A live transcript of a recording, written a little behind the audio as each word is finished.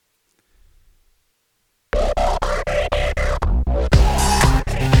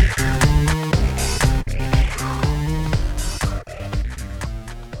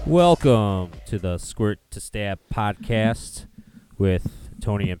Welcome to the Squirt to Stab podcast with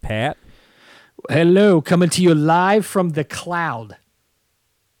Tony and Pat. Hello, coming to you live from the cloud.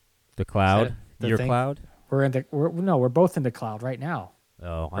 The cloud? The Your thing? cloud? We're both in the cloud right now.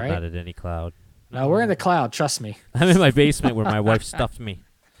 Oh, I'm Right? not at any cloud. No, we're in the cloud, trust me. I'm in my basement where my wife stuffed me.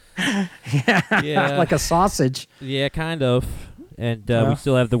 Yeah. Like a sausage. Yeah, kind of. And we Yeah.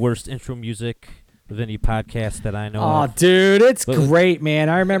 still have the worst intro music of any podcast that I know Oh, of. dude, it's But- great, man.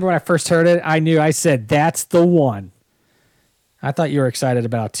 I remember when I first heard it, I said, that's the one. I thought you were excited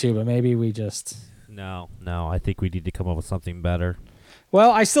about it too, but maybe we just... No, I think we need to come up with something better.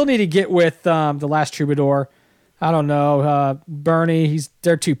 Well, I still need to get with The Last Troubadour. I don't know. Bernie,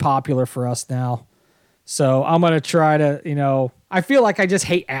 they're too popular for us now. So I'm going to try to, I feel like I just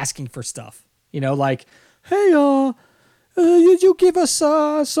hate asking for stuff. Like, hey, you give us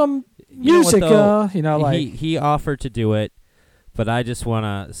some You know what, music, though? He offered to do it, but I just want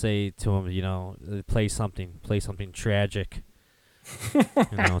to say to him, play something tragic.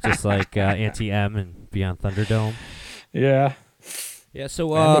 Just like Auntie M and Beyond Thunderdome. Yeah. Yeah,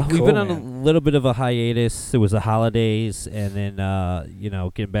 so That'd be we've cool, been on a man. little bit of a hiatus. It was the holidays, and then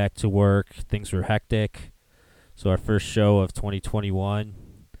getting back to work, things were hectic. So our first show of 2021.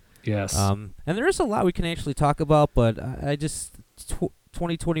 Yes. And there is a lot we can actually talk about, but I just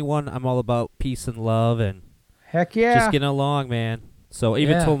 2021. I'm all about peace and love and Heck yeah. just getting along, man. So I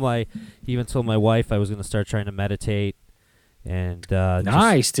even Yeah. told my wife I was gonna start trying to meditate, and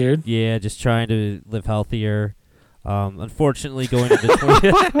nice, dude. just trying to live healthier. Unfortunately, going into 20,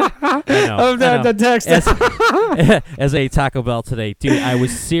 I know, The text. as a Taco Bell today, dude. I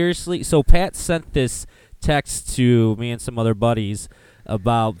was seriously. So Pat sent this text to me and some other buddies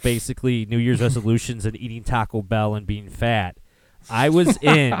about basically New Year's resolutions and eating Taco Bell and being fat. I was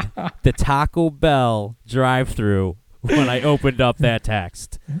in the Taco Bell drive-thru when I opened up that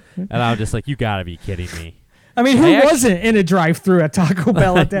text, and I was just like, "You gotta be kidding me!" I mean, who wasn't in a drive-thru at Taco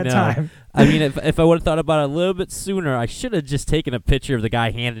Bell at that No. time? I mean, if I would have thought about it a little bit sooner, I should have just taken a picture of the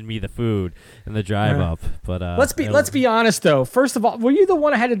guy handing me the food in the drive-up. But Let's be honest though. First of all, were you the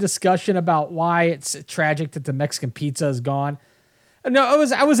one that had a discussion about why it's tragic that the Mexican pizza is gone? No,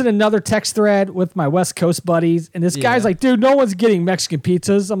 I was in another text thread with my West Coast buddies, and this guy's Yeah. like, "Dude, no one's getting Mexican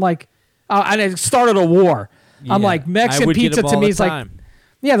pizzas." I'm like, and it started a war. I'm Yeah, like, I Mexican would get pizza them to all me the is like, time.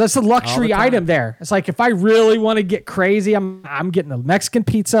 yeah, that's a luxury time. item there. It's like if I really want to get crazy, I'm getting a Mexican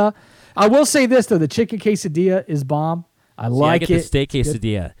pizza. I will say this though, the chicken quesadilla is bomb. I See, like I get it. the steak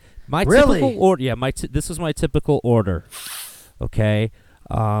quesadilla. My Really? typical order. Yeah, this was my typical order. Okay,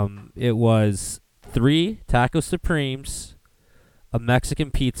 it was 3 taco supremes, a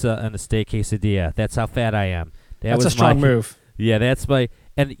Mexican pizza, and a steak quesadilla. That's how fat I am. That's a strong move. Yeah, that's my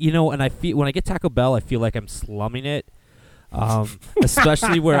and I feel when I get Taco Bell, I feel like I'm slumming it.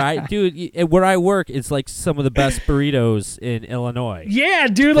 Especially where I work, it's like some of the best burritos in Illinois. Yeah,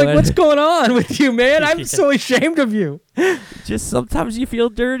 dude, like But- what's going on with you, man? I'm so ashamed of you. Just sometimes you feel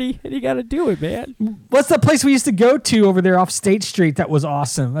dirty, and you got to do it, man. What's that place we used to go to over there off State Street that was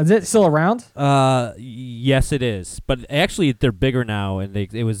awesome? Is it still around? Yes, it is. But actually, they're bigger now, and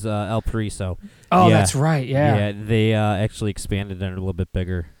it was El Pariso. Oh, Yeah. that's right. Yeah. they actually expanded it a little bit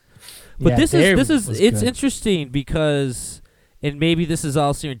bigger. But Yeah, this Dave is was it's good. interesting because, and maybe this is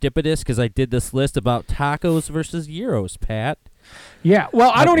all serendipitous because I did this list about tacos versus gyros, Pat. Yeah.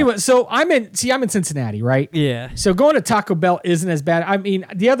 Well, I don't even. So I'm in Cincinnati, right? Yeah. So going to Taco Bell isn't as bad. I mean,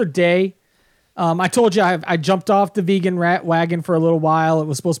 the other day, I told you I jumped off the vegan rat wagon for a little while. It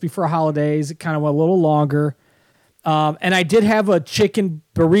was supposed to be for holidays. It kind of went a little longer. And I did have a chicken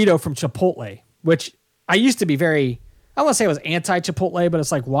burrito from Chipotle, which I used to be very, I want to say I was anti-Chipotle, but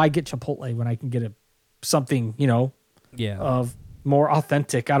it's like, why get Chipotle when I can get something, Yeah. of more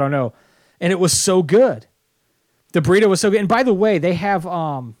authentic? I don't know. And it was so good. The burrito was so good. And by the way, they have,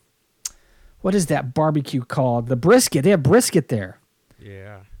 what is that barbecue called? The brisket. They have brisket there.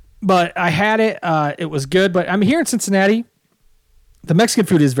 Yeah. But I had it. It was good. But I'm here in Cincinnati. The Mexican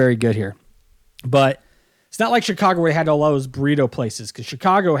food is very good here. But it's not like Chicago where they had all those burrito places, because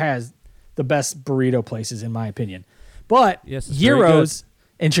Chicago has the best burrito places, in my opinion. But Yes, it's very gyros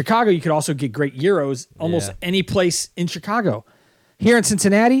in Chicago, you could also get great gyros almost Yeah. any place in Chicago. Here in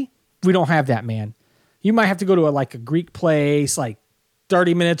Cincinnati, we don't have that, man. You might have to go to a Greek place, like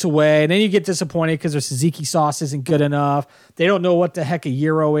 30 minutes away, and then you get disappointed because their tzatziki sauce isn't good enough. They don't know what the heck a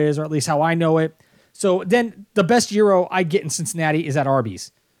gyro is, or at least how I know it. So then the best gyro I get in Cincinnati is at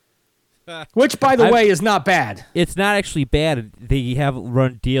Arby's, which, by the way, is not bad. It's not actually bad. They have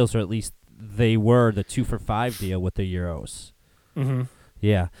run deals, or at least they were the 2 for $5 deal with the gyros. Mm-hmm.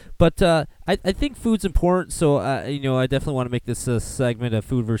 Yeah, but I think food's important. So I definitely want to make this a segment of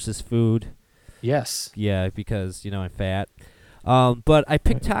food versus food. Yes. Yeah, because I'm fat. But I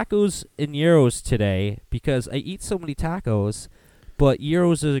picked tacos and gyros today because I eat so many tacos. But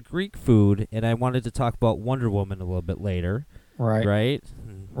gyros is a Greek food, and I wanted to talk about Wonder Woman a little bit later. Right. Right.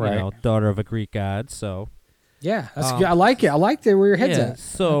 Right. Daughter of a Greek god. So. Yeah, that's good. I like it. I like where your head's at.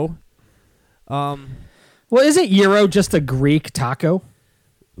 So. Well, isn't gyro just a Greek taco?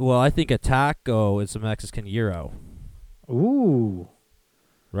 Well, I think a taco is a Mexican gyro. Ooh.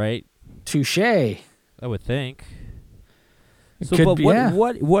 Right. Touche. I would think. So, could but be, what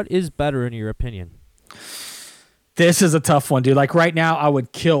yeah. what is better in your opinion? This is a tough one, dude. Like right now, I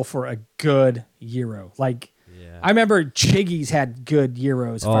would kill for a good gyro. Like, I remember Chiggy's had good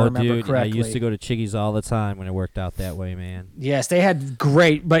gyros, if I remember correctly. I used to go to Chiggy's all the time when it worked out that way, man. Yes, they had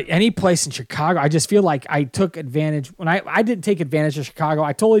great, but any place in Chicago, I just feel like I took advantage. When I didn't take advantage of Chicago,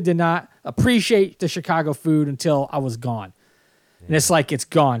 I totally did not appreciate the Chicago food until I was gone. Yeah. And it's like it's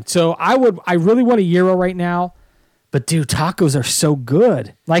gone. So I really want a gyro right now, but dude, tacos are so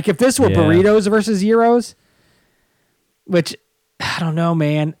good. Like if this were burritos versus gyros, which I don't know,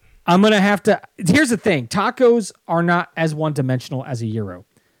 man. I'm going to have to. Here's the thing. Tacos are not as one-dimensional as a gyro.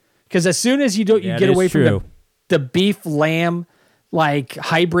 Because as soon as you get away from the beef, lamb, like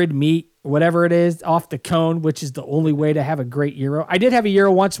hybrid meat, whatever it is, off the cone, which is the only way to have a great gyro. I did have a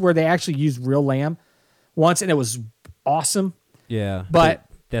gyro once where they actually used real lamb once, and it was awesome. Yeah. But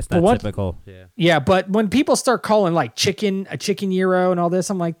that's not typical. Yeah. Yeah, but when people start calling like a chicken gyro and all this,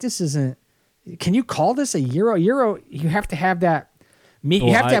 I'm like, this isn't. Can you call this a gyro? Gyro, you have to have that meat.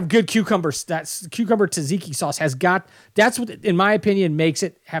 You have to have good cucumbers. That's cucumber tzatziki sauce that's what, in my opinion, makes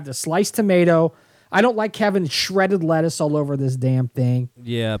it have the sliced tomato. I don't like having shredded lettuce all over this damn thing.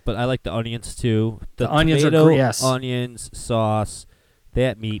 Yeah, but I like the onions too. The onions tomato, are great. Yes. Onions, sauce,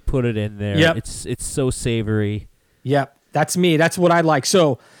 that meat, put it in there. Yep. It's so savory. Yep. That's me. That's what I like.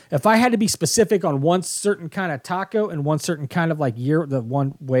 So if I had to be specific on one certain kind of taco and one certain kind of like the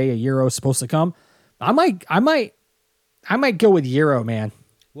one way a gyro is supposed to come, I might go with gyro, man.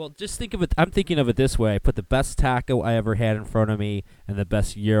 Well, just think of it. I'm thinking of it this way. I put the best taco I ever had in front of me and the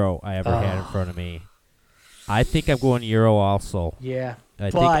best gyro I ever had in front of me. I think I'm going gyro also. Yeah.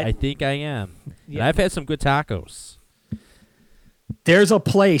 I think I am. Yeah. And I've had some good tacos. There's a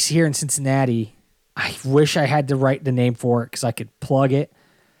place here in Cincinnati. I wish I had to write the name for it because I could plug it.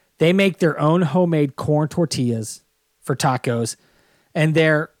 They make their own homemade corn tortillas for tacos, and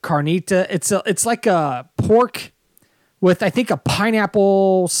their carnita. It's like a pork with I think a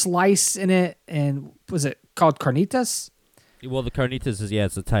pineapple slice in it, and was it called carnitas? Well, the carnitas is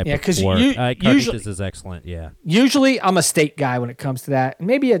it's a type of pork. Carnitas is excellent. Yeah. Usually, I'm a steak guy when it comes to that.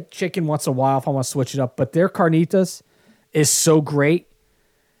 Maybe a chicken once in a while if I want to switch it up. But their carnitas is so great.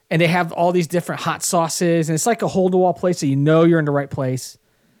 And they have all these different hot sauces, and it's like a hole-in-the-wall place, so you know you're in the right place.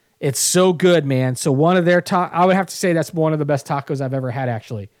 It's so good, man. So one of their I would have to say that's one of the best tacos I've ever had,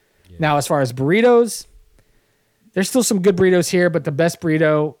 actually. Yeah. Now, as far as burritos, there's still some good burritos here, but the best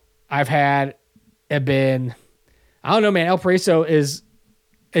burrito I've had have been, I don't know, man. El Paraiso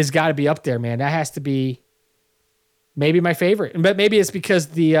is got to be up there, man. That has to be maybe my favorite. But maybe it's because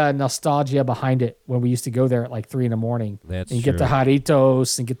the nostalgia behind it when we used to go there at like 3 a.m. and you get the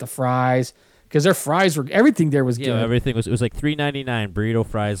Jarritos and get the fries because their fries were everything there was good. Yeah, everything was like $3.99 burrito,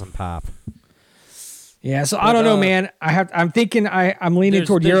 fries, and pop. Yeah, so I don't know, man. I'm thinking I'm leaning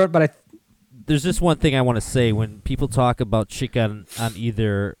toward Europe, but there's just one thing I want to say. When people talk about chicken on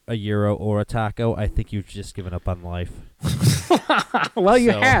either a gyro or a taco, I think you've just given up on life. Well,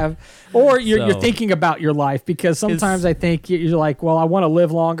 you have. Or you're thinking about your life because sometimes I think you're like, well, I want to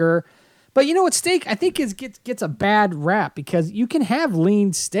live longer. But you know what? Steak, I think, gets a bad rap because you can have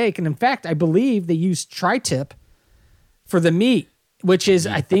lean steak. And in fact, I believe they use tri-tip for the meat, which is,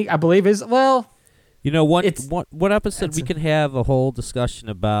 I believe is, well... You know, one episode we can have a whole discussion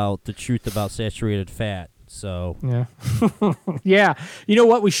about the truth about saturated fat. So yeah, yeah. You know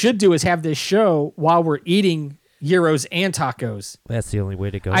what we should do is have this show while we're eating gyros and tacos. That's the only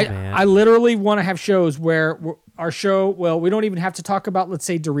way to go, man. I literally want to have shows where our show. Well, we don't even have to talk about, let's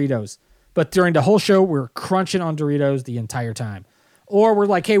say, Doritos, but during the whole show we're crunching on Doritos the entire time. Or we're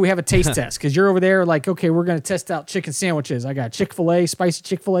like, hey, we have a taste test because you're over there like, okay, we're going to test out chicken sandwiches. I got Chick-fil-A, spicy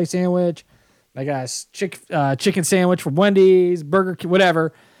Chick-fil-A sandwich. I got a chicken sandwich from Wendy's, Burger King,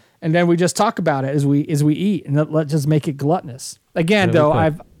 whatever, and then we just talk about it as we eat, and let's just make it gluttonous. Again, though,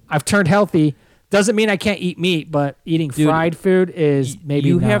 I've turned healthy. Doesn't mean I can't eat meat, but eating fried food is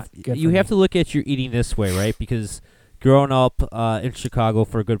maybe not good. You have to look at your eating this way, right? Because growing up in Chicago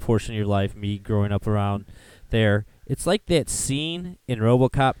for a good portion of your life, me growing up around there, It's like that scene in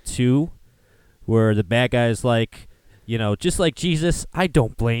RoboCop 2 where the bad guy is like, just like Jesus, I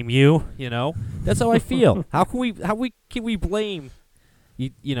don't blame you. That's how I feel. How can we blame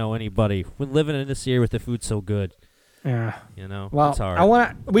anybody when living in this area with the food so good? Yeah. Well, it's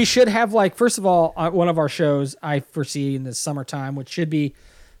hard. We should have, first of all, one of our shows I foresee in the summertime, which should be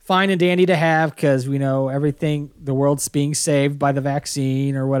fine and dandy to have because we know the world's being saved by the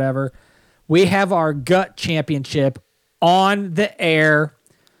vaccine or whatever. We have our gut championship on the air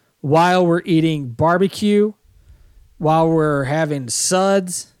while we're eating barbecue, while we're having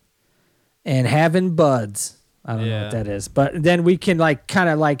suds and having buds. I don't know what that is. But then we can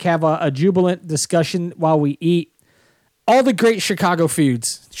have a jubilant discussion while we eat all the great Chicago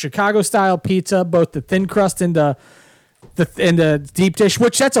foods. Chicago style pizza, both the thin crust and the deep dish,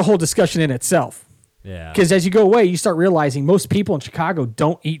 which that's a whole discussion in itself. Yeah. Because as you go away, you start realizing most people in Chicago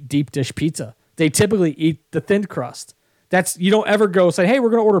don't eat deep dish pizza. They typically eat the thin crust. You don't ever go say, hey, we're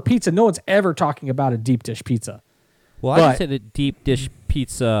going to order pizza. No one's ever talking about a deep dish pizza. Well, I just had a deep dish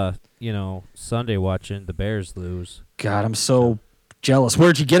pizza, Sunday watching the Bears lose. God, I'm so jealous.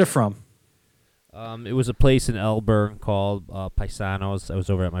 Where'd you get it from? It was a place in Elburn called Paisanos. I was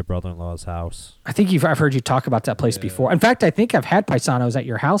over at my brother-in-law's house. I think I've heard you talk about that place before. In fact, I think I've had Paisanos at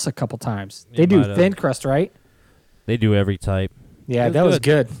your house a couple times. They do thin crust, right? They do every type. Yeah, that was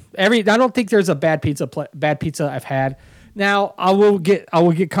good. I don't think there's a bad pizza I've had. Now I will get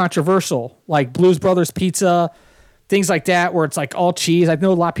controversial, like Blues Brothers Pizza, things like that, where it's like all cheese. I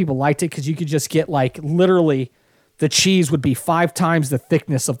know a lot of people liked it because you could just get literally the cheese would be 5 times the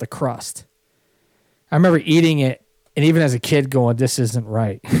thickness of the crust. I remember eating it, and even as a kid, going, "This isn't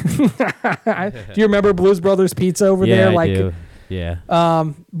right." Do you remember Blues Brothers Pizza over there? I do. Yeah.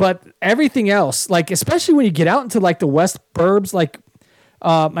 But everything else, especially when you get out into the West Burbs,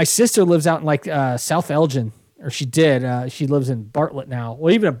 my sister lives out in South Elgin. Or she did. She lives in Bartlett now.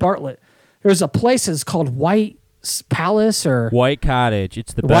 Well, even at Bartlett, there's a place that's called White Palace or White Cottage.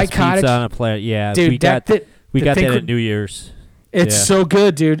 It's the White best Cottage? pizza on the planet. Yeah, Dude, we got that at New Year's. It's so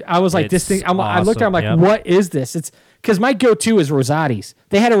good, dude. I was like, this thing. I looked at it, I'm like, what is this? It's because my go-to is Rosati's.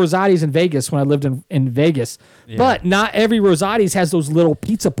 They had a Rosati's in Vegas when I lived in Vegas, but not every Rosati's has those little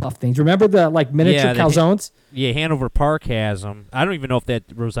pizza puff things. Remember the miniature calzones? Hanover Park has them. I don't even know if that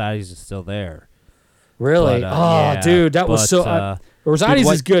Rosati's is still there. Really? But, dude, that was so. Rosati's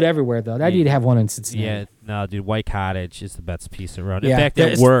is good everywhere, though. I need to have one in Cincinnati. Yeah, no, dude, White Cottage is the best pizza around. Yeah, in fact,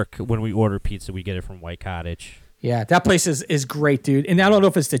 at work, when we order pizza, we get it from White Cottage. Yeah, that place is great, dude. And I don't know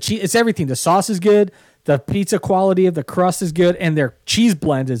if it's the cheese. It's everything. The sauce is good. The pizza quality of the crust is good. And their cheese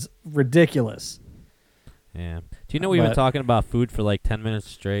blend is ridiculous. Yeah. Do you know we've been talking about food for 10 minutes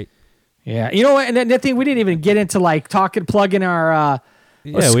straight? Yeah. You know what? And that thing, we didn't even get into plugging our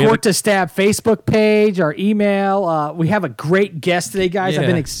Squirt to Stab Facebook page, our email. We have a great guest today, guys. Yeah. I've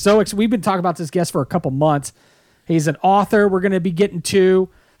been so excited. We've been talking about this guest for a couple months. He's an author. We're going to be getting to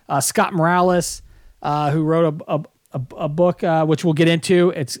Scott Morales, who wrote a book, which we'll get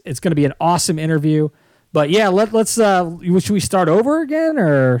into. It's going to be an awesome interview. But yeah, let's. Should we start over again,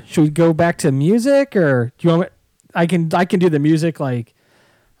 or should we go back to music, or do you want? I can do the music. I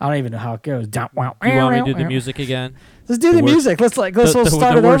don't even know how it goes. You want me to do the music again? Let's do the music. Let's start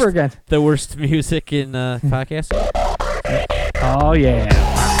it over again. The worst music in podcast. Oh yeah.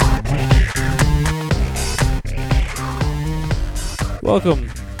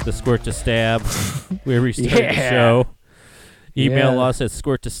 Welcome to Squirt to Stab, where we start the show. Email us at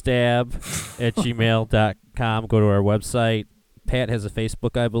squirttostab@gmail.com. Go to our website. Pat has a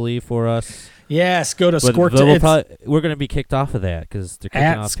Facebook, I believe, for us. Yes, go to Squirt. We're going to be kicked off of that because they're kicking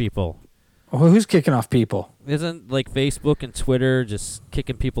off people. Well, who's kicking off people? Isn't Facebook and Twitter just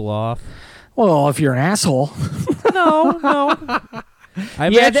kicking people off? Well, if you're an asshole. No.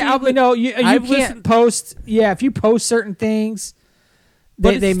 You can't post. Yeah, if you post certain things,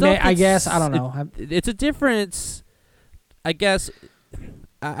 they may. I guess I don't know. It's a difference. I guess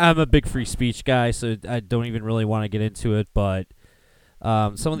I'm a big free speech guy, so I don't even really want to get into it. But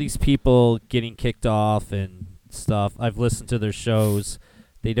some of these people getting kicked off and stuff, I've listened to their shows.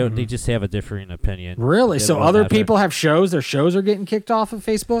 They don't. They just have a differing opinion. Really? So other people have shows. Their shows are getting kicked off of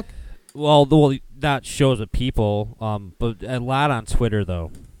Facebook. Well, not shows of people, but a lot on Twitter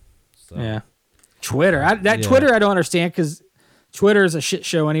though. So. Yeah, Twitter. Twitter I don't understand because Twitter is a shit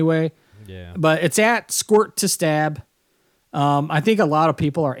show anyway. Yeah. But it's at Squirt to Stab. I think a lot of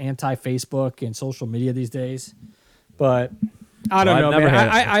people are anti-Facebook and social media these days, but I don't know,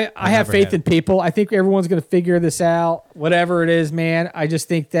 man. I have faith in people. I think everyone's going to figure this out, whatever it is, man. I just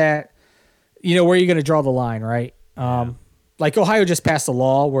think that, where are you going to draw the line, right? Like Ohio just passed a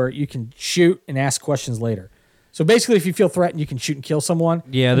law where you can shoot and ask questions later. So basically, if you feel threatened, you can shoot and kill someone.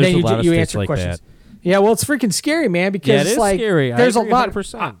 Yeah, and there's then a lot of you states answer like questions. that. Yeah, well, it's freaking scary, man. Because Yeah, it is like, scary. I There's agree a lot.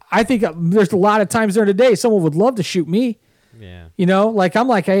 100%. I think there's a lot of times during the day someone would love to shoot me. Yeah. You know, like I'm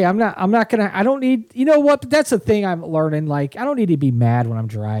like, hey, I'm not gonna. I don't need. You know what? But that's the thing I'm learning. Like, I don't need to be mad when I'm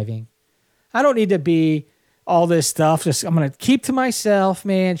driving. I don't need to be all this stuff. Just I'm gonna keep to myself,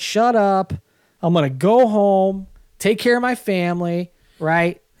 man. Shut up. I'm gonna go home, take care of my family,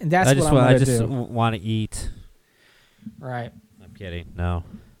 right? And that's what I'm gonna do. I just want to eat. Right. I'm kidding. No.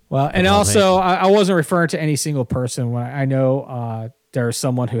 Well, and also, I wasn't referring to any single person. When I know there's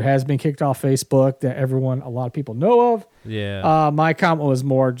someone who has been kicked off Facebook that a lot of people know of. Yeah. My comment was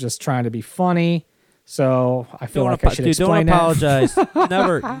more just trying to be funny. So I feel like I should Don't explain apologize.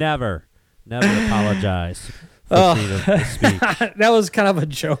 never apologize for freedom of speech. that was kind of a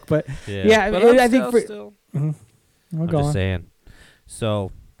joke, but yeah, but I think still. I'm just saying.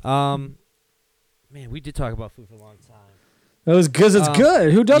 So, man, we did talk about food for a long time. it was because it's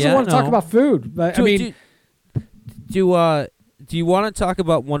good. Who doesn't yeah, want to talk about food? But I mean, do you want to talk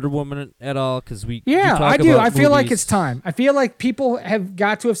about Wonder Woman at all? Because I do. I feel like it's time. I feel like people have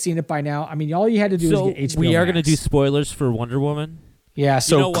got to have seen it by now. I mean, all you had to do is get HBO we are going to do spoilers for Wonder Woman. Yeah.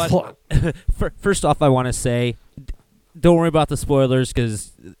 So you know what? First off, I want to say, don't worry about the spoilers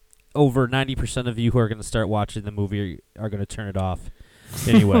because over 90% of you who are going to start watching the movie are going to turn it off.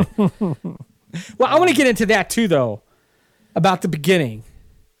 Anyway. Well, I want to get into that too, though, about the beginning.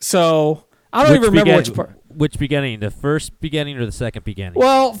 So I don't even remember which part. Which beginning? The first beginning or the second beginning?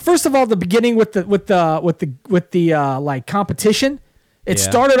 Well, first of all, the beginning with the like competition, it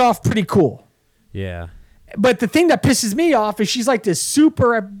started off pretty cool. Yeah. But the thing that pisses me off is she's like this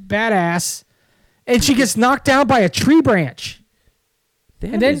super badass, and she gets knocked down by a tree branch.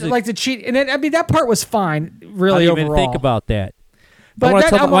 And then like the cheat, and then I mean that part was fine, really. I didn't overall. even think about that.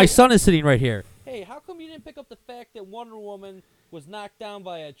 But my son is sitting right here. Hey, how come you didn't pick up the fact that Wonder Woman was knocked down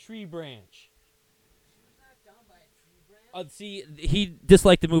by a tree branch? See, he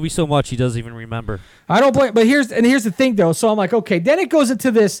disliked the movie so much he doesn't even remember. I don't blame. But here's the thing though. So I'm like, okay. Then it goes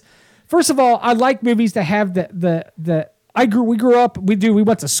into this. First of all, I like movies that have we grew up. We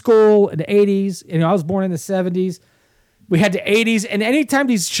went to school in the 80s. You know, I was born in the 70s. We had the 80s, and anytime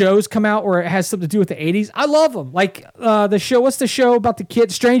these shows come out where it has something to do with the 80s, I love them. Like the show. What's the show about the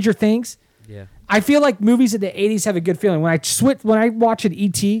kids? Stranger Things. Yeah. I feel like movies in the 80s have a good feeling. When I watch an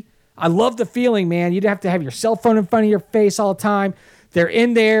ET, I love the feeling, man. You'd have to have your cell phone in front of your face all the time. They're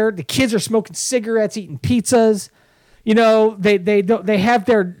in there. The kids are smoking cigarettes, eating pizzas. You know, they don't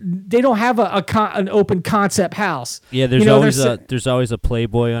have an open concept house. Yeah, there's always a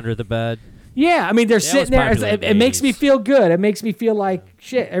Playboy under the bed. Yeah, I mean they're sitting there. It makes me feel good. It makes me feel like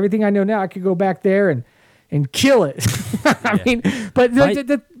shit. Everything I know now, I could go back there and kill it. I mean, but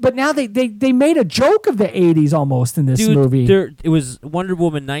now they made a joke of the 80s almost in this movie. It was Wonder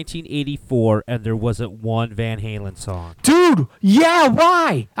Woman 1984, and there wasn't one Van Halen song. Dude, yeah,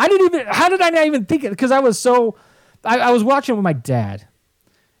 why? How did I not even think it? Because I was so, I was watching with my dad,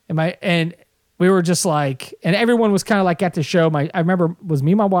 and we were just like, and everyone was kind of like at the show. I remember it was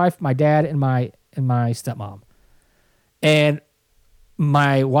me, my wife, my dad, and my stepmom, and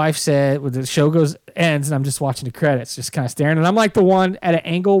my wife said, when the show ends, and I'm just watching the credits, just kind of staring, and I'm like the one at an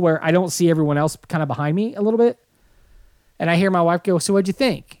angle where I don't see everyone else kind of behind me a little bit, and I hear my wife go, "So what'd you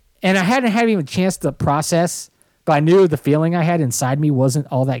think?" And I hadn't had even a chance to process, but I knew the feeling I had inside me wasn't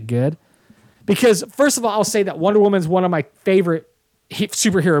all that good, because first of all, I'll say that Wonder Woman is one of my favorite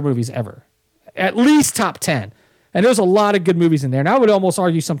superhero movies ever, at least top 10, and there's a lot of good movies in there, and I would almost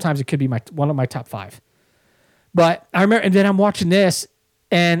argue sometimes it could be one of my top 5. But I remember, and then I'm watching this,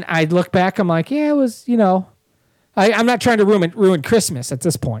 and I look back, I'm like, yeah, it was, you know, I'm not trying to ruin Christmas at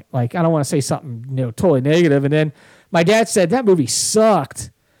this point. Like, I don't want to say something, you know, totally negative. And then my dad said, that movie sucked.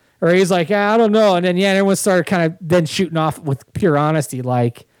 Or he's like, I don't know. And then, everyone started kind of then shooting off with pure honesty.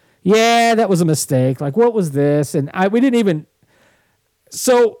 Like, yeah, that was a mistake. Like, what was this? And we didn't even,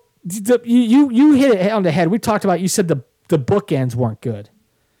 so you hit it on the head. We talked about, you said the bookends weren't good.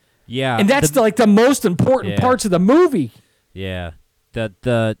 Yeah. And that's the most important parts of the movie. Yeah.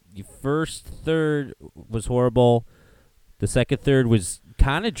 The first third was horrible. The second third was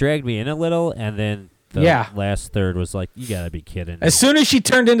kind of dragged me in a little, and then the last third was like, you gotta be kidding me. As soon as she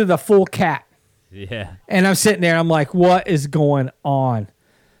turned into the full cat. Yeah. And I'm sitting there, I'm like, what is going on?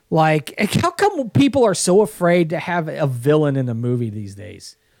 Like, how come people are so afraid to have a villain in a movie these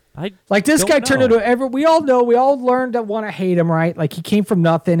days? Like this guy turned into we all learned to want to hate him, right? Like he came from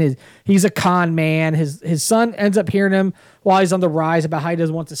nothing. He's a con man. His son ends up hearing him while he's on the rise about how he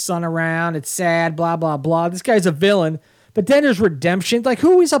doesn't want the son around. It's sad, blah, blah, blah. This guy's a villain. But then there's redemption. Like,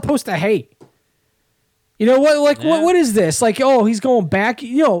 who are we supposed to hate? You know what? Like, Yeah. what is this? Like, oh, he's going back.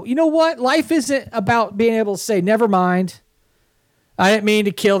 You know what? Life isn't about being able to say, never mind. I didn't mean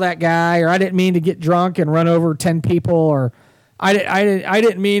to kill that guy, or I didn't mean to get drunk and run over 10 people, or I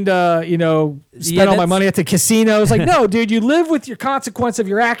didn't mean to, spend all my money at the casino. It's like, no, dude, you live with your consequence of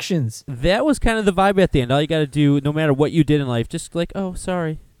your actions. That was kind of the vibe at the end. All you got to do, no matter what you did in life, just like, oh,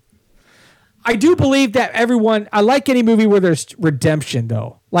 sorry. I do believe that I like any movie where there's redemption,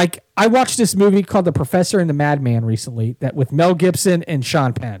 though. Like, I watched this movie called The Professor and the Madman recently, that with Mel Gibson and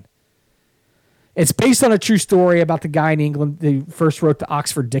Sean Penn. It's based on a true story about the guy in England who first wrote the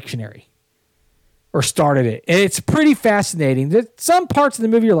Oxford Dictionary, or started it. And it's pretty fascinating. There's some parts of the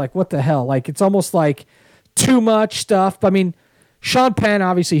movie are like, what the hell? Like, it's almost like too much stuff. But I mean, Sean Penn,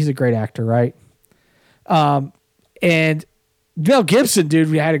 obviously, he's a great actor, right? And Mel Gibson, dude,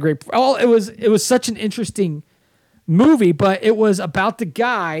 we had a great. Oh, it was such an interesting movie, but it was about the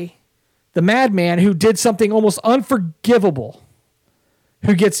guy, the madman, who did something almost unforgivable,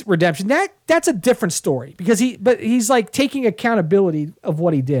 who gets redemption. That's a different story because he's like taking accountability of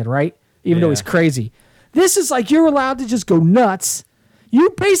what he did, right? Even though he's crazy. This is like you're allowed to just go nuts. You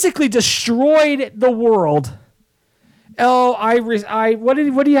basically destroyed the world. Oh, what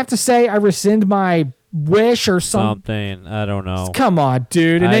do you have to say? I rescind my wish or something. I don't know. Come on,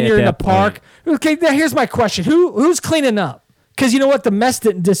 dude. And then you're in the park. Okay, now here's my question: Who's cleaning up? Because you know what, the mess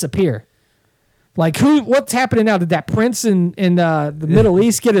didn't disappear. Like what's happening now? Did that prince in the Middle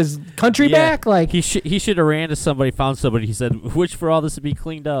East get his country back? Like he should have ran to somebody, found somebody. He said, "Wish for all this to be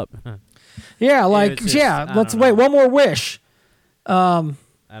cleaned up." Yeah, let's wait one more wish.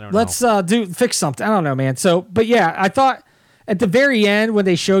 I don't know. Let's fix something. I don't know, man. So, but yeah, I thought at the very end when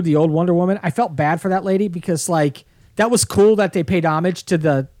they showed the old Wonder Woman, I felt bad for that lady because like that was cool that they paid homage to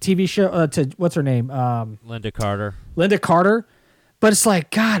the TV show to what's her name, Linda Carter. But it's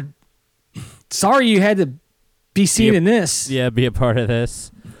like, God, sorry you had to be seen in this. Yeah, be a part of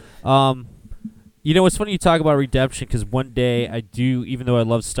this. It's funny you talk about redemption because one day I do, even though I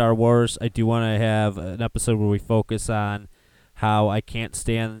love Star Wars, I do want to have an episode where we focus on how I can't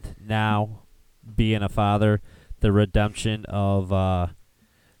stand now being a father, the redemption of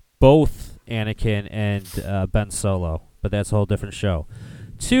both Anakin and Ben Solo. But that's a whole different show.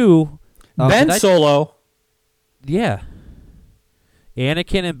 Two, Ben Solo. Yeah.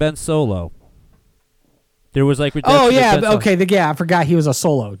 Anakin and Ben Solo. There was like redemption. Oh yeah, okay. I forgot he was a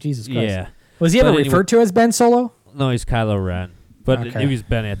Solo. Jesus Christ. Yeah. Was he ever referred to as Ben Solo? No, he's Kylo Ren. But he was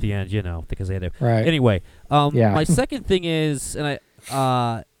Ben at the end, because they had to. Right. Anyway, my second thing is, and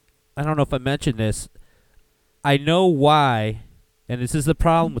I don't know if I mentioned this. I know why, and this is the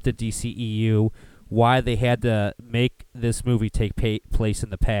problem with the DCEU, why they had to make this movie take place in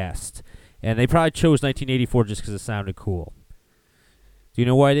the past, and they probably chose 1984 just because it sounded cool. Do you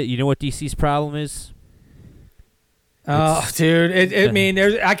know why? You know what DC's problem is? Oh, dude!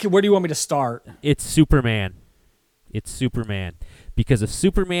 Where do you want me to start? It's Superman. Because if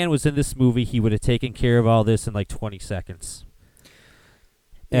Superman was in this movie, he would have taken care of all this in like 20 seconds.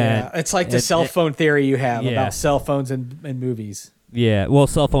 It's like the cell phone theory you have about cell phones and movies. Yeah, well,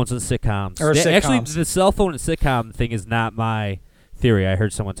 cell phones and sitcoms. Actually, the cell phone and sitcom thing is not my theory. I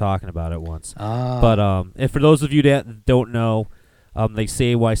heard someone talking about it once. But and for those of you that don't know, they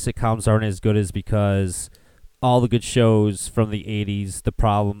say why sitcoms aren't as good is because all the good shows from the 80s, the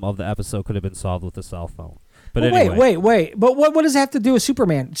problem of the episode could have been solved with a cell phone. But anyway. Wait. But what does it have to do with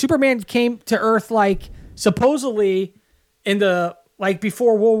Superman? Superman came to Earth like supposedly in the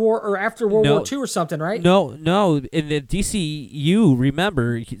before World War or after World War II or something, right? No. In the DCU,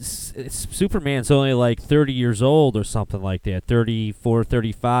 remember, Superman's only like 30 years old or something like that, 34,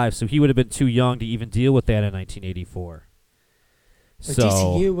 35. So he would have been too young to even deal with that in 1984.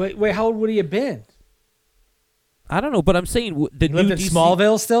 DCU, wait, how old would he have been? I don't know, but I'm saying the he lived in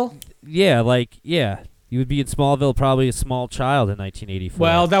Smallville still? Yeah, you would be in Smallville, probably a small child in 1984.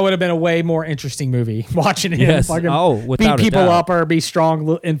 Well, that would have been a way more interesting movie, watching him beat people up or be strong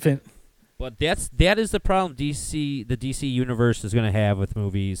little infant. But that is the problem the DC universe is going to have with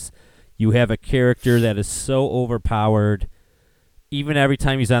movies. You have a character that is so overpowered, even every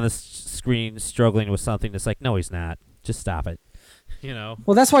time he's on the screen struggling with something, it's like, no, he's not. Just stop it.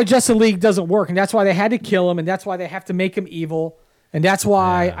 Well, that's why Justice League doesn't work, and that's why they had to kill him, and that's why they have to make him evil, and that's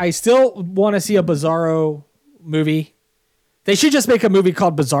why I still want to see a Bizarro movie. They should just make a movie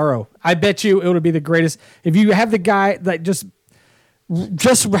called Bizarro. I bet you it would be the greatest. If you have the guy that just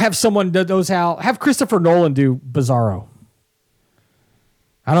have someone that knows how, have Christopher Nolan do Bizarro.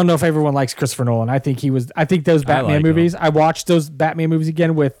 I don't know if everyone likes Christopher Nolan. I think those Batman movies. I watched those Batman movies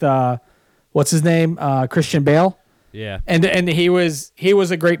again with what's his name, Christian Bale. Yeah, and he was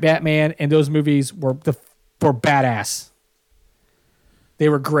a great Batman, and those movies were were badass. They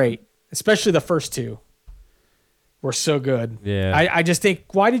were great, especially the first two. Were so good. Yeah. I just think,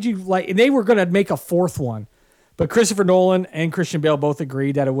 why did you like? And they were going to make a fourth one, but Christopher Nolan and Christian Bale both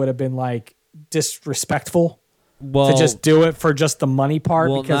agreed that it would have been like disrespectful to just do it for just the money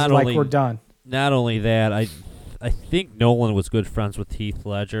part because like we're done. Not only that, I think Nolan was good friends with Heath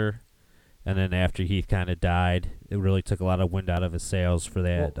Ledger, and then after Heath kind of died, it really took a lot of wind out of his sails for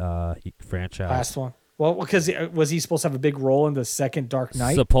that franchise. Last one. Well, because was he supposed to have a big role in the second Dark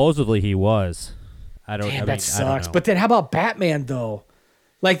Knight? Supposedly he was. That sucks. But then how about Batman though?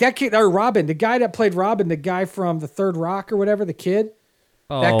 Like that kid or Robin, the guy that played Robin, the guy from the Third Rock or whatever, the kid.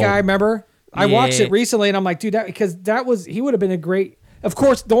 That guy, remember? I watched it recently and I'm like, dude, he would have been a great. Of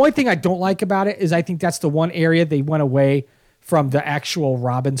course, the only thing I don't like about it is I think that's the one area they went away from the actual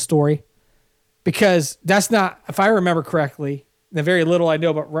Robin story. Because that's not, if I remember correctly, the very little I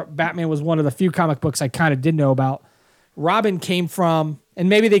know about Batman was one of the few comic books I kind of did know about. Robin came from, and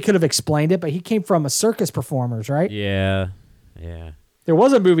maybe they could have explained it, but he came from a circus performers, right? Yeah. There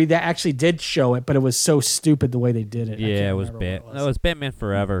was a movie that actually did show it, but it was so stupid the way they did it. Yeah, it was bad. No, it was Batman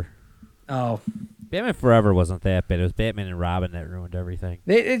Forever. Oh. Batman Forever wasn't that bad. It was Batman and Robin that ruined everything.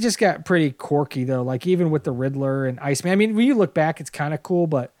 It just got pretty quirky, though. Like, even with the Riddler and Iceman. I mean, when you look back, it's kind of cool,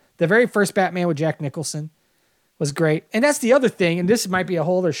 but the very first Batman with Jack Nicholson was great. And that's the other thing, and this might be a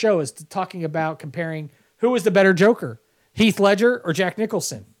whole other show, is talking about comparing who was the better Joker, Heath Ledger or Jack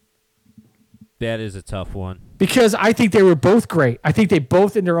Nicholson. That is a tough one. Because I think they were both great. I think they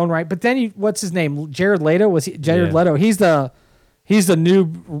both in their own right. But then, what's his name? Jared Leto? Leto. He's the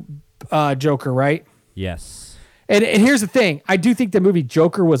new Joker, right? Yes. And here's the thing. I do think the movie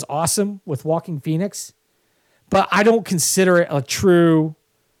Joker was awesome with Joaquin Phoenix, but I don't consider it a true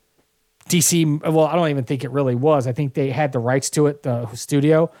DC. Well, I don't even think it really was. I think they had the rights to it, the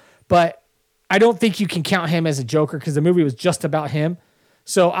studio. But I don't think you can count him as a Joker because the movie was just about him.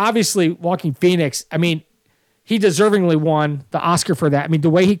 So obviously, Joaquin Phoenix, I mean, he deservingly won the Oscar for that. I mean,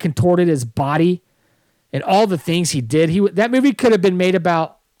 the way he contorted his body and all the things he did, that movie could have been made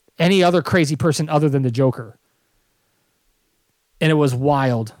about any other crazy person other than the Joker. And it was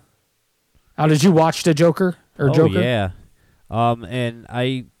wild. Now, did you watch the Joker or Joker? Yeah. And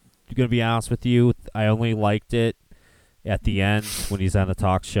I'm going to be honest with you, I only liked it at the end when he's on the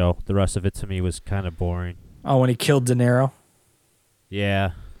talk show. The rest of it to me was kind of boring. Oh, when he killed De Niro?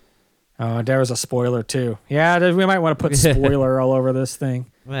 Yeah. Oh, there was a spoiler too. Yeah, we might want to put spoiler all over this thing.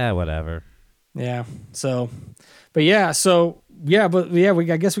 Whatever. Yeah. So, but I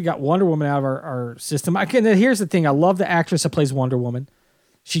guess we got Wonder Woman out of our system. Here's the thing. I love the actress that plays Wonder Woman.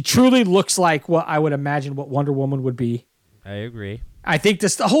 She truly looks like what I would imagine what Wonder Woman would be. I agree. I think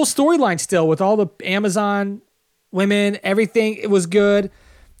the whole storyline still with all the Amazon women, everything, it was good.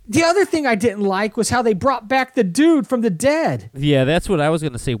 The other thing I didn't like was how they brought back the dude from the dead. Yeah, that's what I was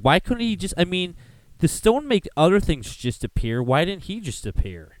going to say. Why couldn't he just, the stone make other things just appear. Why didn't he just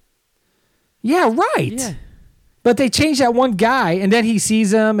appear? Yeah, right. Yeah. But they changed that one guy, and then he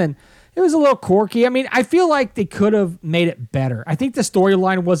sees him, and it was a little quirky. I mean, I feel like they could have made it better. I think the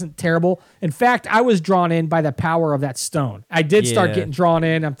storyline wasn't terrible. In fact, I was drawn in by the power of that stone. I did start getting drawn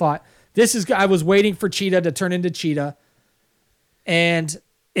in. I thought, I was waiting for Cheetah to turn into Cheetah, and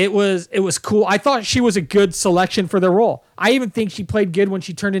it was cool. I thought she was a good selection for the role. I even think she played good when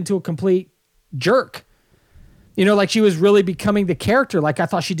she turned into a complete jerk. You know, like she was really becoming the character. Like I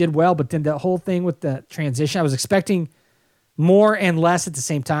thought she did well, but then the whole thing with the transition, I was expecting more and less at the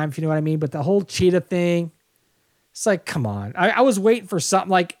same time, if you know what I mean. But the whole Cheetah thing, it's like, come on. I was waiting for something.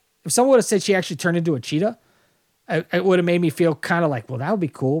 Like if someone would have said she actually turned into a cheetah, it would have made me feel kind of like, well, that would be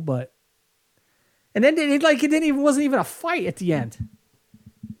cool. But and then it wasn't even a fight at the end.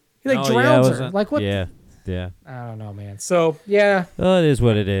 He drowns her. Like what? Yeah. I don't know, man. So yeah. Well, it is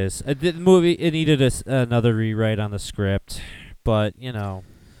what it is. The movie, it needed another rewrite on the script, but whatever.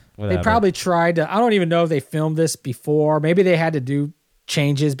 They probably tried to. I don't even know if they filmed this before. Maybe they had to do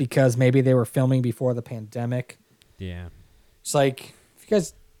changes because maybe they were filming before the pandemic. Yeah. It's like, if you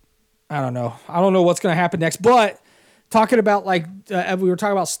guys, I don't know. I don't know what's going to happen next, but talking about we were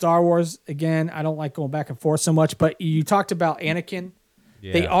talking about Star Wars again. I don't like going back and forth so much, but you talked about Anakin.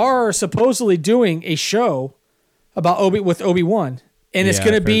 Yeah. They are supposedly doing a show about Obi-Wan, and it's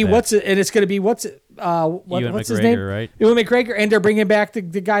going to be what's his name? Right? Ewan McGregor, and they're bringing back the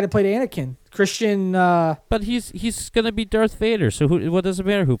guy that played Anakin, Christian. But he's going to be Darth Vader, so what does it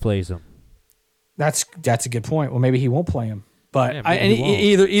matter who plays him? That's a good point. Well, maybe he won't play him, but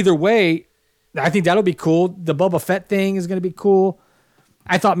either way, I think that'll be cool. The Boba Fett thing is going to be cool.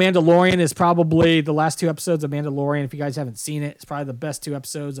 I thought Mandalorian is probably the last 2 episodes of Mandalorian. If you guys haven't seen it, it's probably the best 2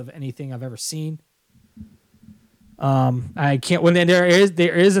 episodes of anything I've ever seen. I can't. When there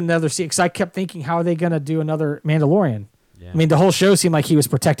is another scene, because I kept thinking, how are they going to do another Mandalorian? Yeah. I mean, the whole show seemed like he was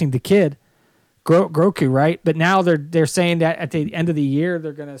protecting the kid, Grogu, right? But now they're saying that at the end of the year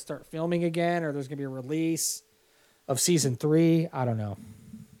they're going to start filming again, or there's going to be a release of season 3. I don't know.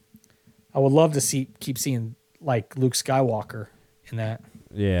 I would love to keep seeing like Luke Skywalker in that.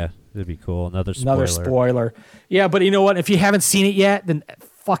 Yeah, that'd be cool. Another spoiler. Yeah, but you know what? If you haven't seen it yet, then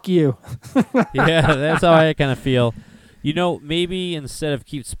fuck you. Yeah, that's how I kind of feel. You know, maybe instead of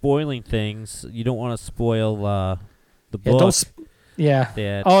keep spoiling things, you don't want to spoil the book.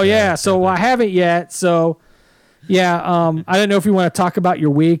 So I haven't yet. So, I don't know if you want to talk about your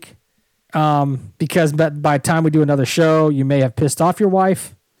week, because by the time we do another show, you may have pissed off your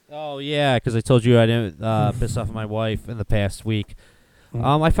wife. Oh, yeah, because I told you I didn't piss off my wife in the past week.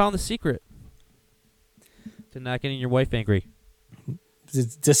 I found the secret to not getting your wife angry. Did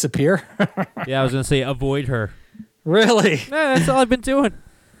it disappear? Yeah, I was going to say avoid her. Really? Yeah, that's all I've been doing.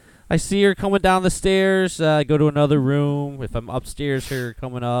 I see her coming down the stairs. I go to another room. If I'm upstairs, her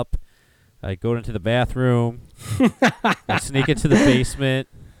coming up. I go into the bathroom. I sneak into the basement.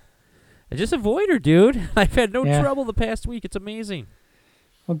 I just avoid her, dude. I've had no trouble the past week. It's amazing.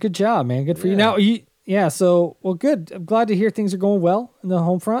 Well, good job, man. Good for you. Now, good. I'm glad to hear things are going well in the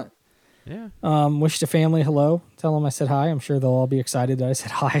home front. Yeah. Wish the family hello. Tell them I said hi. I'm sure they'll all be excited that I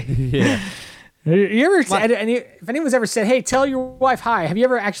said hi. Yeah. You ever said, if anyone's ever said, hey, tell your wife hi, have you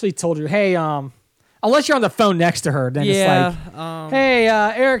ever actually told her, hey, unless you're on the phone next to her, then it's like, hey,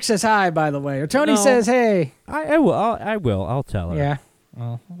 Eric says hi, by the way. Or Tony says, hey. I will. I'll tell her. Yeah.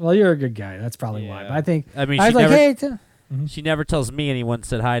 Well, you're a good guy. That's probably why. But I mean, was like, hey. She never tells me anyone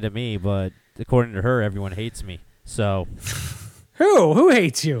said hi to me, but according to her, everyone hates me. So. Who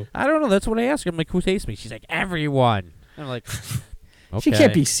hates you? I don't know. That's what I ask her. I'm like, who hates me? She's like, everyone. I'm like, okay. She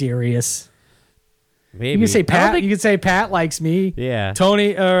can't be serious. Maybe. You can say Pat. You can say Pat likes me. Yeah.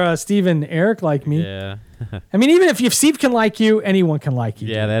 Tony or Steven, Eric like me. Yeah. I mean, even if Steve can like you, anyone can like you.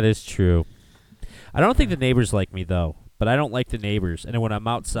 Yeah, that is true. I don't think the neighbors like me though, but I don't like the neighbors. And then when I'm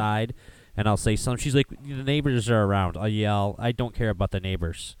outside and I'll say something, she's like, the neighbors are around. I'll yell. I don't care about the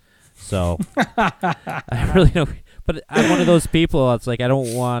neighbors. So I really don't. But I'm one of those people. It's like I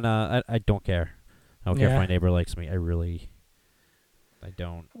don't want to. I don't care. I don't care if my neighbor likes me. I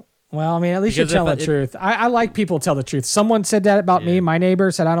don't. Well, I mean, at least you tell the truth. I like people tell the truth. Someone said that about me. My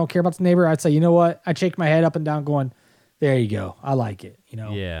neighbor said I don't care about the neighbor. I'd say, you know what? I'd shake my head up and down going, there you go. I like it. You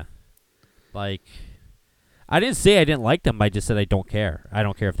know? Yeah. Like, I didn't say I didn't like them. I just said I don't care. I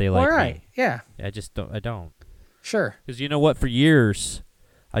don't care if they like me. All right. Yeah. I just don't. I don't. Sure. Because you know what? For years,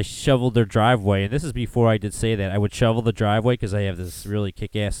 I shoveled their driveway. And this is before I did say that. I would shovel the driveway because I have this really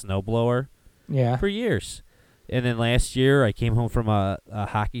kick-ass snowblower. Yeah. For years. And then last year, I came home from a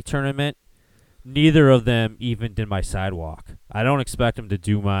hockey tournament. Neither of them even did my sidewalk. I don't expect them to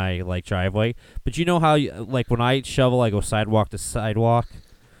do my driveway. But you know how, when I shovel, I go sidewalk to sidewalk?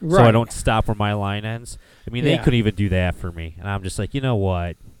 Right. So I don't stop where my line ends? I mean, they couldn't even do that for me. And I'm just like, you know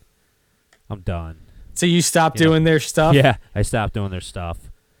what? I'm done. So you stopped doing their stuff? Yeah, I stopped doing their stuff.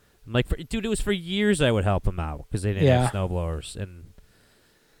 I'm like, dude, it was for years I would help them out because they didn't have snowblowers. And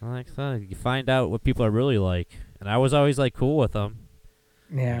I'm like, you find out what people are really like. And I was always cool with them.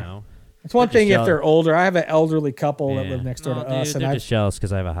 Yeah. You know? It's one thing if they're older. I have an elderly couple that live next door to us. They're just jealous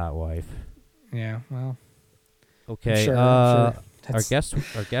because I have a hot wife. Yeah, well. Okay. I'm sure.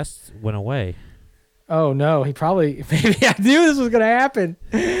 Our guest went away. Oh no, he probably maybe I knew this was gonna happen.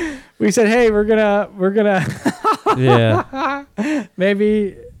 We said, hey, we're gonna yeah.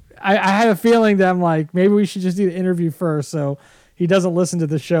 Maybe I had a feeling that I'm like, maybe we should just do the interview first so he doesn't listen to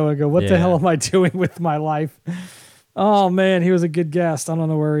the show and go, what the hell am I doing with my life? Oh man, he was a good guest. I don't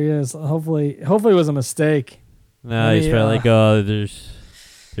know where he is. Hopefully it was a mistake. No, he's probably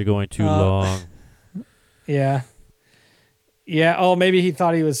they're going too long. Yeah. Yeah. Oh, maybe he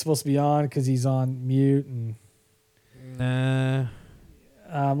thought he was supposed to be on because he's on mute. And nah.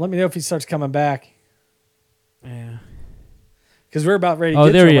 Let me know if he starts coming back. Yeah. Because we're about ready to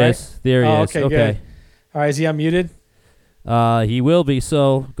get there to he him, is. Right? There he is. Okay, good. All right, is he unmuted? He will be,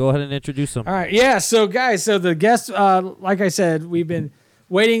 so go ahead and introduce him. All right, yeah, so guys, the guest, like I said, we've been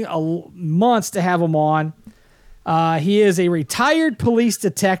waiting months to have him on. He is a retired police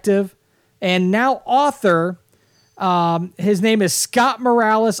detective and now author. His name is Scott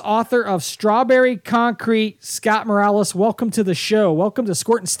Morales, author of Strawberry Concrete. Scott Morales, welcome to the show. Welcome to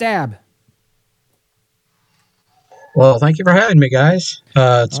Squirt and Stab. Well, thank you for having me, guys.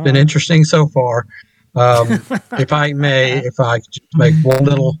 It's been interesting so far. If I could just make one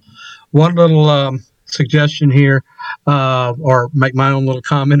little suggestion here, or make my own little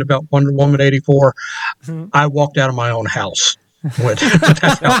comment about Wonder Woman 84. I walked out of my own house. That's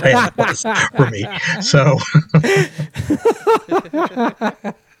how bad it was for me. So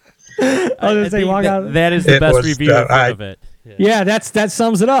I was say, walk out. That is the best was, review of it. Yeah, that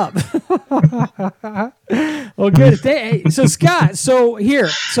sums it up. Well, good. Hey, so Scott,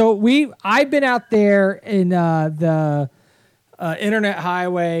 I've been out there in the Internet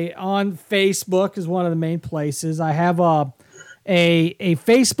Highway on Facebook is one of the main places. I have a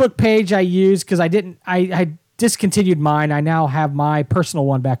Facebook page I use because I discontinued mine. I now have my personal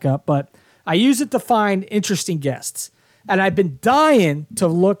one back up, but I use it to find interesting guests. And I've been dying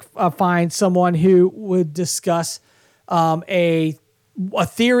to find someone who would discuss a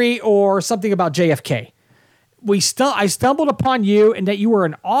theory or something about JFK. I stumbled upon you and that you were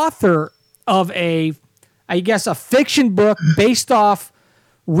an author of a fiction book based off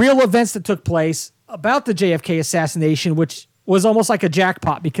real events that took place about the JFK assassination, which was almost like a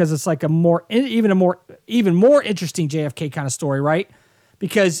jackpot because it's like even more interesting JFK kind of story, right?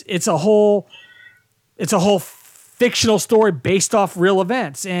 Because it's a whole fictional story based off real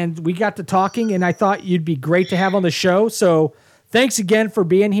events. And we got to talking, and I thought you'd be great to have on the show. So thanks again for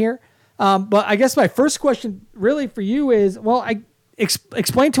being here. But I guess my first question really for you is,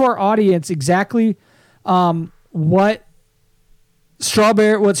 explain to our audience exactly what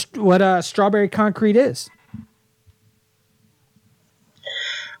strawberry concrete is.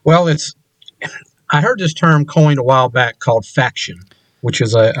 Well, I heard this term coined a while back called faction, which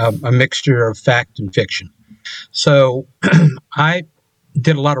is a mixture of fact and fiction. So I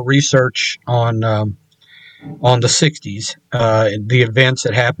did a lot of research on the 60s, the events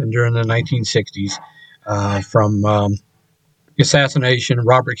that happened during the 1960s, from assassination,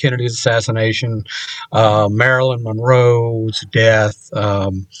 Robert Kennedy's assassination, Marilyn Monroe's death,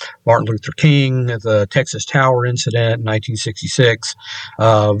 Martin Luther King, the Texas Tower incident in 1966,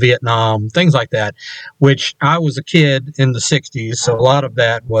 Vietnam, things like that, which I was a kid in the 60s. So a lot of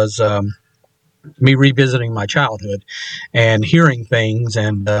that was me revisiting my childhood and hearing things.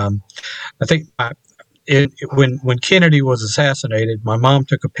 And I think when Kennedy was assassinated, my mom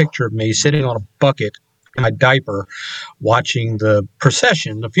took a picture of me sitting on a bucket in my diaper watching the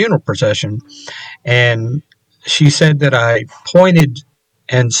funeral procession. And she said that I pointed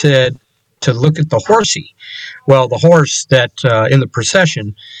and said to look at the horsey. Well, the horse that in the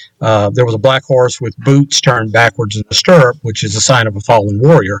procession, there was a black horse with boots turned backwards in the stirrup, which is a sign of a fallen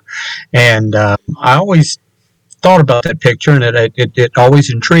warrior. And I always thought about that picture, and it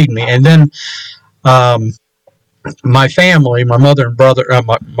always intrigued me. And then my family, my mother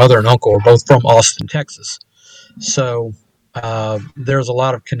and uncle are both from Austin, Texas. So there's a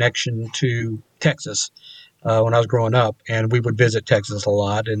lot of connection to Texas when I was growing up, and we would visit Texas a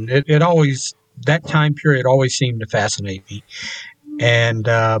lot. And that time period always seemed to fascinate me. And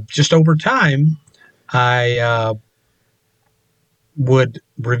just over time, I would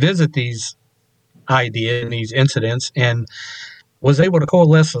revisit these ideas and these incidents and was able to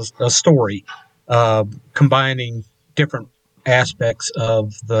coalesce a story combining different aspects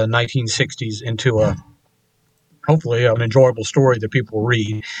of the 1960s into hopefully an enjoyable story that people will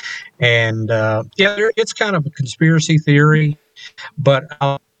read. And it's kind of a conspiracy theory, but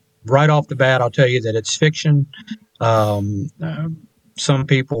right off the bat, I'll tell you that it's fiction. Some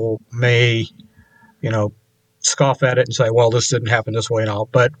people may, scoff at it and say, well, this didn't happen this way and all.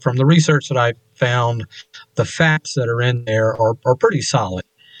 But from the research that I found, the facts that are in there are pretty solid.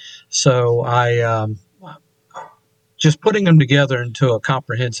 So I just putting them together into a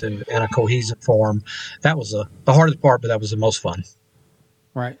comprehensive and a cohesive form, that was the hardest part, but that was the most fun.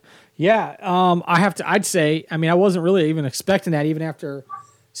 Right. Yeah. I'd say, I wasn't really even expecting that, even after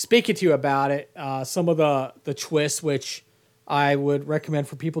speaking to you about it. Some of the twists, which I would recommend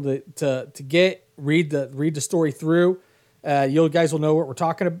for people to read the story through. You guys will know what we're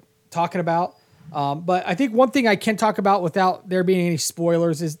talking about. But I think one thing I can talk about without there being any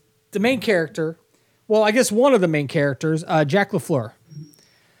spoilers is the main character. Well, I guess one of the main characters, Jack LaFleur.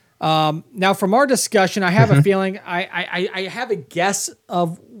 Now, from our discussion, I have a feeling I have a guess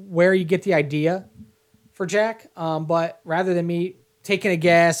of where you get the idea for Jack. But rather than me taking a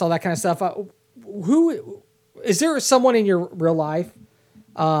guess, all that kind of stuff, who is there? Someone in your real life,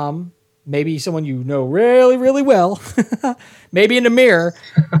 maybe someone you know really, really well, maybe in the mirror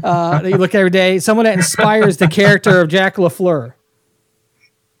that you look at every day, someone that inspires the character of Jack LaFleur.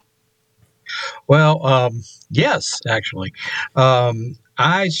 Well, yes, actually.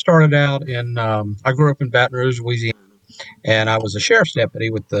 I started out I grew up in Baton Rouge, Louisiana, and I was a sheriff's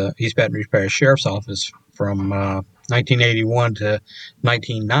deputy with the East Baton Rouge Parish Sheriff's Office from 1981 to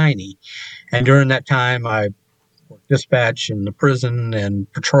 1990. And during that time, I worked dispatch in the prison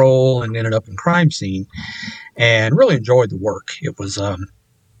and patrol, and ended up in crime scene, and really enjoyed the work. It was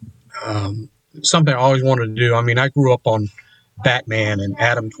something I always wanted to do. I mean, I grew up on Batman and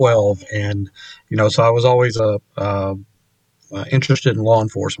Adam 12, and so I was always interested in law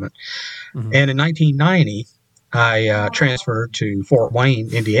enforcement. Mm-hmm. And in 1990, I transferred to Fort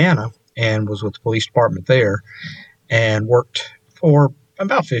Wayne, Indiana, and was with the police department there, and worked for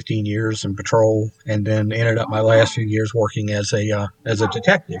about 15 years in patrol, and then ended up my last few years working as a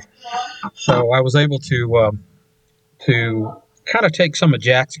detective. So I was able to kind of take some of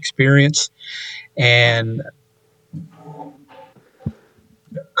Jack's experience and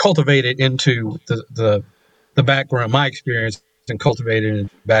cultivate it into the background, my experience, and cultivate it in the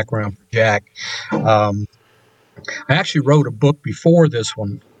background for Jack. I actually wrote a book before this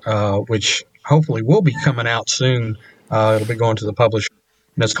one, which hopefully will be coming out soon. It'll be going to the publisher,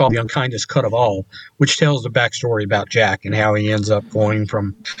 and it's called The Unkindest Cut of All, which tells the backstory about Jack and how he ends up going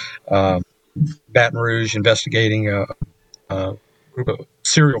from Baton Rouge, investigating a group of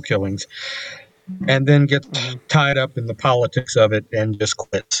serial killings, and then gets tied up in the politics of it and just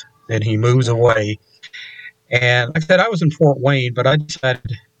quits. Then he moves away. And like I said, I was in Fort Wayne, but I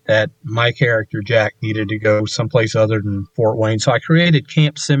decided that my character, Jack, needed to go someplace other than Fort Wayne. So I created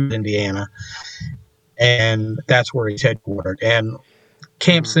Camp Simmons, Indiana, and that's where he's headquartered. And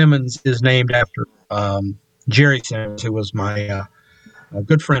Camp Simmons is named after Jerry Simmons, who was my a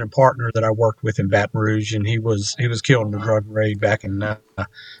good friend and partner that I worked with in Baton Rouge, and he was killed in a drug raid back in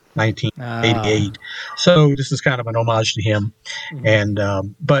 1988. So this is kind of an homage to him. Mm-hmm. And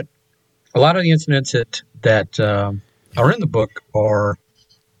but a lot of the incidents that are in the book are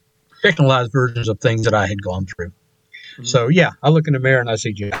fictionalized versions of things that I had gone through. Mm-hmm. So yeah, I look in the mirror and I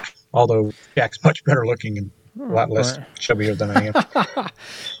see Jack, although Jack's much better looking and a lot less chubbier than I am.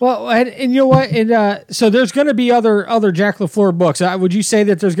 Well, and you know what? And so there's going to be other Jack LaFleur books. Would you say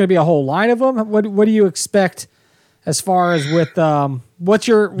that there's going to be a whole line of them? What do you expect as far as with what's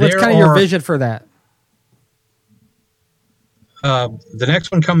kind of your vision for that? The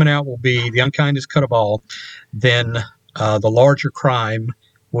next one coming out will be The Unkindest Cut of All, then The Larger Crime,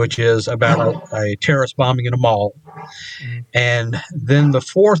 which is about a terrorist bombing in a mall, and then the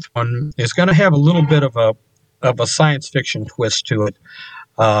fourth one is going to have a little bit of a science fiction twist to it.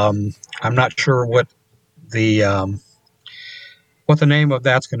 I'm not sure what the name of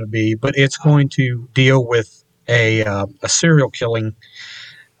that's going to be, but it's going to deal with a serial killing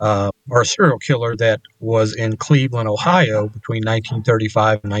or a serial killer that was in Cleveland, Ohio between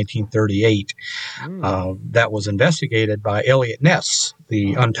 1935 and 1938. That was investigated by Elliot Ness,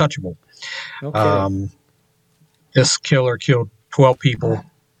 the Untouchable. Okay. This killer killed 12 people.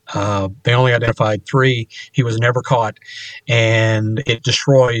 They only identified 3. He was never caught, and it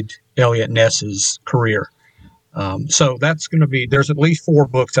destroyed Elliot Ness's career. So that's going to be, there's at least 4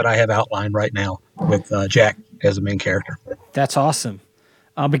 books that I have outlined right now with Jack as the main character. That's awesome.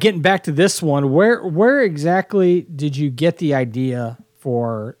 But getting back to this one, where exactly did you get the idea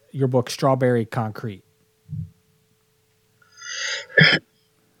for your book, Strawberry Concrete? Like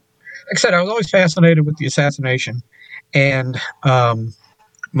I said, I was always fascinated with the assassination, and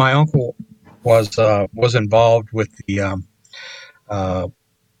my uncle was involved with the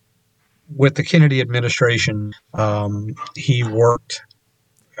Kennedy administration. He worked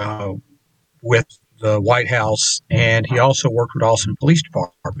with the White House, and he also worked with Austin Police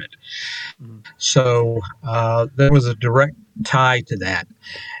Department. So there was a direct tie to that.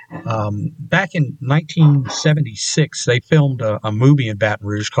 Back in 1976, they filmed a movie in Baton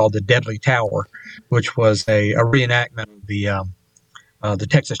Rouge called The Deadly Tower, which was a reenactment of the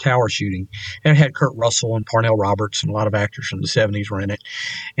Texas Tower shooting. And it had Kurt Russell and Parnell Roberts, and a lot of actors from the 70s were in it.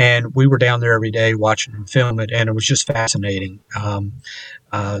 And we were down there every day watching them film it, and it was just fascinating.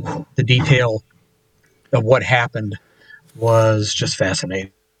 The detail of what happened was just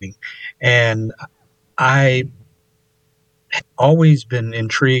fascinating. And I have always been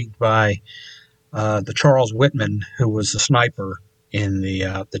intrigued by the Charles Whitman, who was the sniper in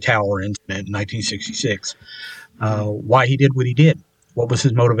the Tower incident in 1966, why he did what he did. What was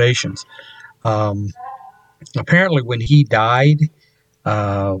his motivations? Apparently, when he died,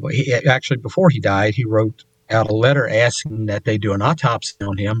 before he died, he wrote out a letter asking that they do an autopsy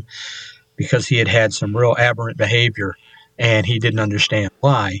on him because he had had some real aberrant behavior, and he didn't understand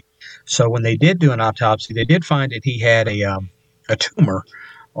why. So when they did do an autopsy, they did find that he had a tumor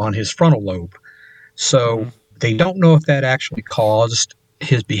on his frontal lobe. So they don't know if that actually caused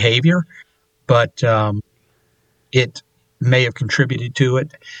his behavior, but it may have contributed to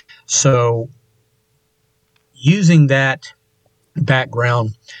it. So using that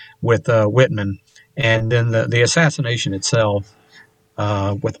background with Whitman And then the assassination itself,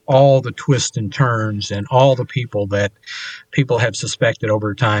 with all the twists and turns and all the people that people have suspected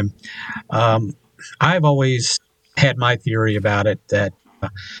over time. I've always had my theory about it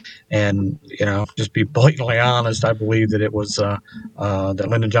and just be blatantly honest, I believe that it was that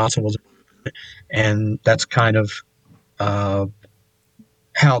Lyndon Johnson was, and that's kind of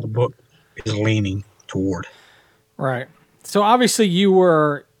how the book is leaning toward. Right. So obviously you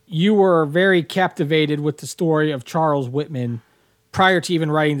were very captivated with the story of Charles Whitman prior to even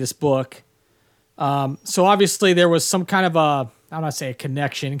writing this book. So obviously there was some kind of I don't want to say a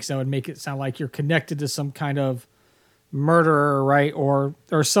connection, because that would make it sound like you're connected to some kind of murderer, right? Or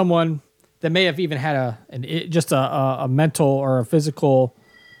someone that may have even had a mental or a physical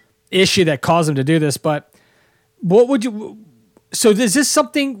issue that caused him to do this. But what would you? So is this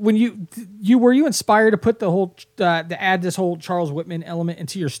something when were you inspired to put the whole to add this whole Charles Whitman element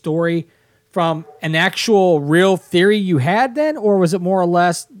into your story from an actual real theory you had then, or was it more or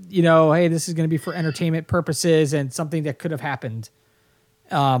less, hey, this is going to be for entertainment purposes and something that could have happened?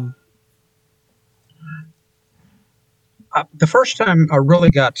 The first time I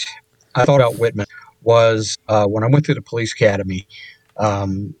thought about Whitman was when I went through the police academy.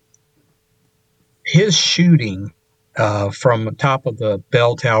 His shooting from the top of the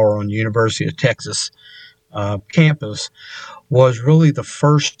bell tower on University of Texas campus was really the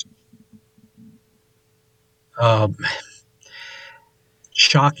first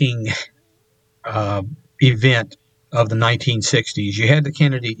shocking event of the 1960s. You had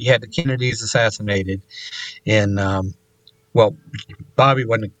the Kennedys assassinated, and Bobby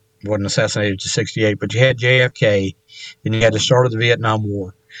wasn't assassinated to 68, but you had JFK, and you had the start of the Vietnam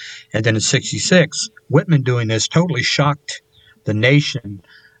War, and then in 66, Whitman doing this totally shocked the nation.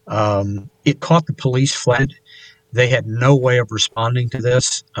 It caught the police flat. They had no way of responding to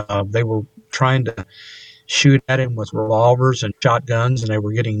this. They were trying to shoot at him with revolvers and shotguns, and they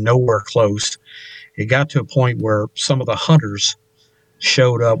were getting nowhere close. It got to a point where some of the hunters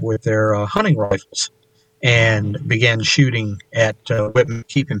showed up with their hunting rifles and began shooting at Whitman,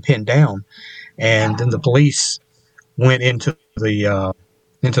 keep him pinned down. And then the police went into the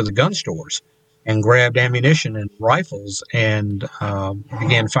gun stores and grabbed ammunition and rifles and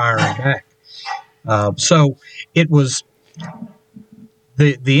began firing back. So it was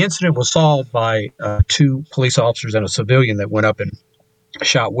the incident was solved by two police officers and a civilian that went up and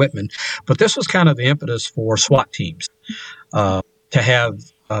shot Whitman. But this was kind of the impetus for SWAT teams to have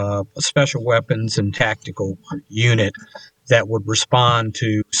a special weapons and tactical unit that would respond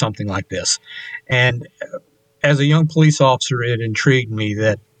to something like this. And as a young police officer, it intrigued me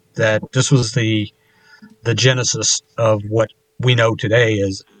that this was the genesis of what we know today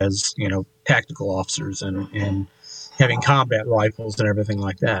as tactical officers and having combat rifles and everything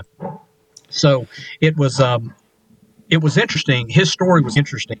like that. So it was interesting. His story was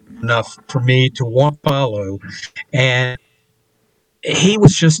interesting enough for me to want to follow, and he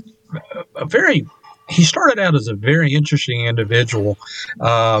was just he started out as a very interesting individual.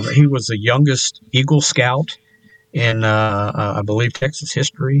 He was the youngest Eagle Scout in, I believe, Texas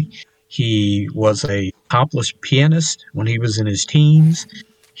history. He was an accomplished pianist when he was in his teens.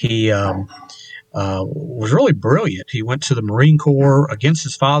 He was really brilliant. He went to the Marine Corps against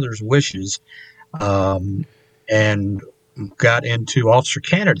his father's wishes, and got into officer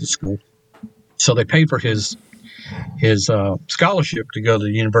candidate school. So they paid for his scholarship to go to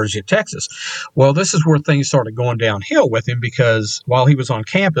the University of Texas. Well, this is where things started going downhill with him, because while he was on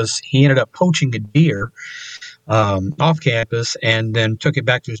campus, he ended up poaching a deer off campus, and then took it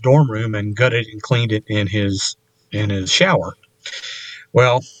back to his dorm room and gutted and cleaned it in his shower.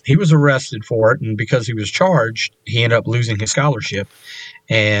 Well, he was arrested for it, and because he was charged, he ended up losing his scholarship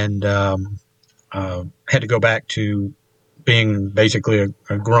and had to go back to being basically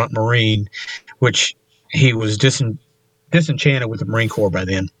a grunt Marine, which he was disenchanted with the Marine Corps by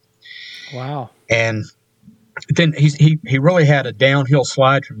then. Wow. And then he really had a downhill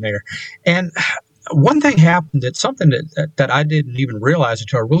slide from there. And one thing happened, that something that I didn't even realize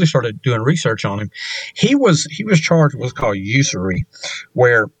until I really started doing research on him. He was charged with what's called usury,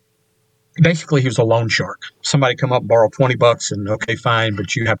 where basically he was a loan shark. Somebody come up, borrow $20, and okay, fine,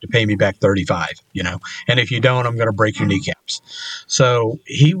 but you have to pay me back $35, and if you don't, I'm going to break your kneecaps. So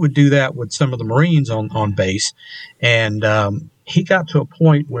he would do that with some of the Marines on base, and he got to a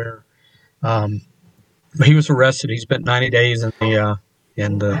point where he was arrested. He spent 90 days in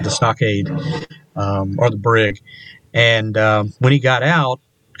the stockade or the brig, and when he got out,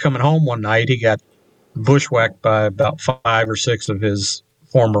 coming home one night, he got bushwhacked by about 5 or 6 of his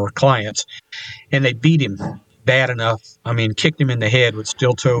former clients, and they beat him bad enough. I mean, kicked him in the head with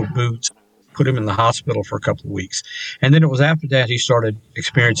steel-toe boots, put him in the hospital for a couple of weeks. And then it was after that he started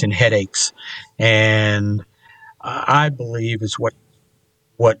experiencing headaches. And I believe it's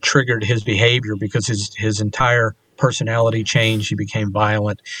what triggered his behavior, because his entire personality changed. He became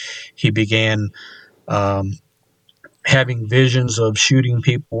violent. He began having visions of shooting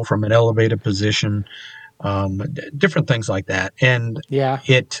people from an elevated position, different things like that. And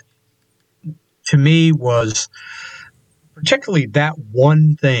it, to me, was particularly that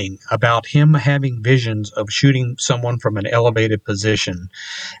one thing about him having visions of shooting someone from an elevated position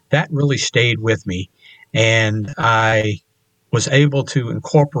that really stayed with me. And I was able to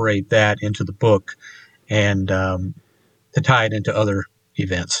incorporate that into the book and to tie it into other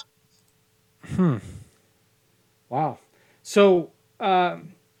events. Wow. So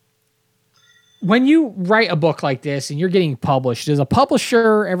when you write a book like this and you're getting published, does a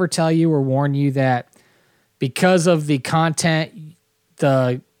publisher ever tell you or warn you that because of the content,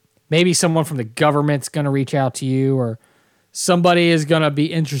 maybe someone from the government's going to reach out to you, or somebody is going to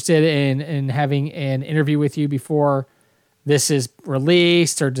be interested in having an interview with you before this is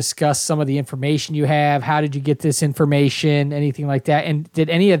released, or discuss some of the information you have? How did you get this information? Anything like that? And did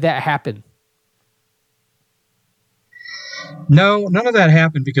any of that happen? No, none of that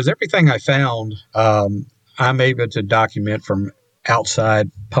happened, because everything I found, I'm able to document from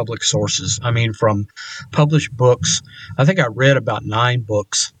outside public sources. I mean, from published books. I think I read about 9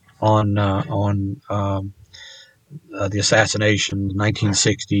 books on the assassination, the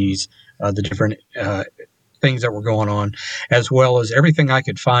 1960s, the different things that were going on, as well as everything I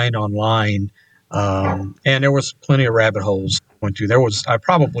could find online. And there was plenty of rabbit holes I went to. I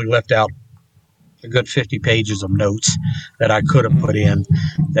probably left out a good 50 pages of notes that I could have put in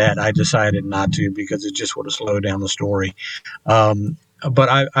that I decided not to, because it just would have slowed down the story.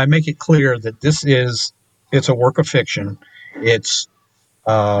 But I make it clear that it's a work of fiction. It's,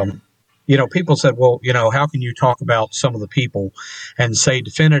 people said, well, how can you talk about some of the people and say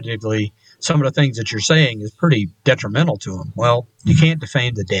definitively some of the things that you're saying is pretty detrimental to them? Well, you can't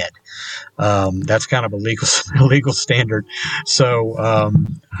defame the dead. That's kind of a legal standard. So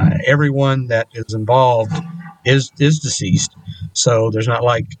everyone that is involved is deceased. So there's not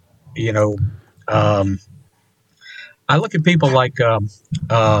like, I look at people like, the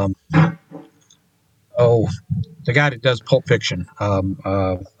guy that does Pulp Fiction.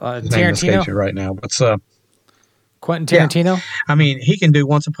 His name escapes me right now. But Quentin Tarantino? Yeah. I mean, he can do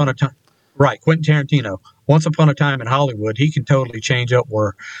Once Upon a Time. Right, Quentin Tarantino. Once Upon a Time in Hollywood, he can totally change up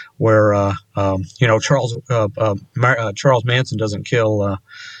where Charles Manson doesn't kill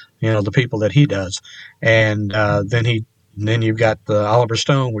the people that he does, and then you've got the Oliver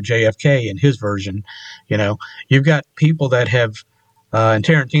Stone with JFK and his version. You've got people that have, and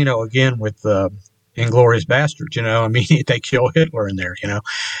Tarantino again with Inglourious Basterds. I mean, they kill Hitler in there.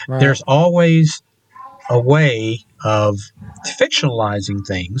 Right. There's always a way of fictionalizing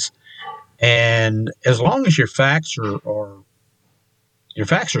things. And as long as your facts are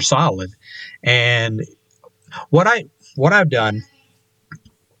solid, and what I've done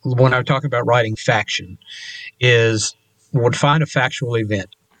when I'm talking about writing faction is would find a factual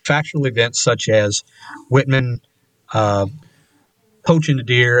event such as Whitman poaching a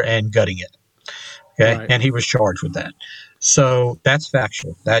deer and gutting it. Okay, right. And he was charged with that. So that's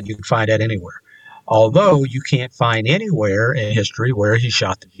factual. That you can find that anywhere. Although you can't find anywhere in history where he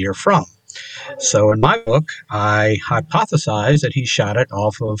shot the deer from. So in my book, I hypothesize that he shot it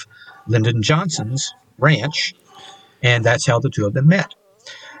off of Lyndon Johnson's ranch, and that's how the two of them met.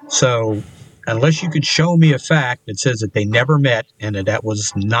 So unless you could show me a fact that says that they never met and that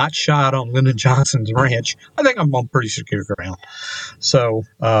was not shot on Lyndon Johnson's ranch, I think I'm on pretty secure ground. So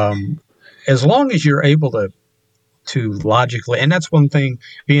as long as you're able to logically, and that's one thing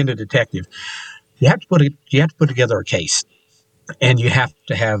being a detective, you have to put together a case, and you have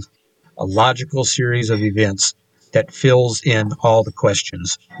to have a logical series of events that fills in all the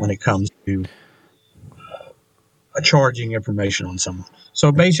questions when it comes to charging information on someone.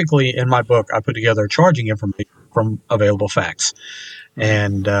 So basically, in my book, I put together charging information from available facts.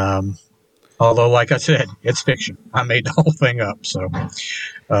 And although, like I said, it's fiction, I made the whole thing up. So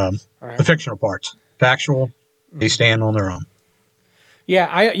right. The fictional parts, factual, they stand on their own.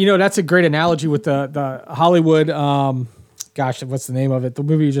 Yeah, that's a great analogy with the Hollywood. What's the name of it? The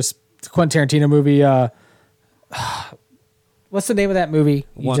movie the Quentin Tarantino movie. What's the name of that movie?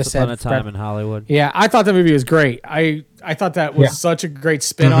 Once Upon a Time in Hollywood. Yeah, I thought the movie was great. I thought that was such a great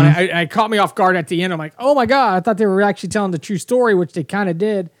spin on it. It caught me off guard at the end. I'm like, oh my God, I thought they were actually telling the true story, which they kind of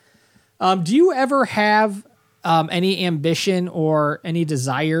did. Do you ever have any ambition or any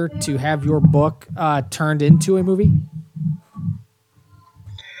desire to have your book turned into a movie?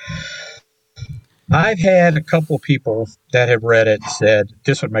 I've had a couple of people that have read it said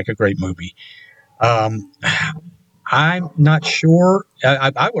this would make a great movie. Um, I'm not sure.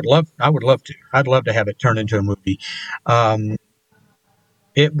 I would love. I would love to. I'd love to have it turned into a movie. Um,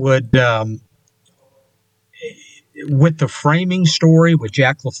 it would. With the framing story with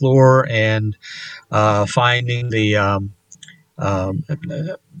Jack LaFleur and finding the um,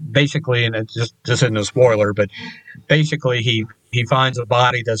 basically, and it just this isn't a spoiler, but basically he finds a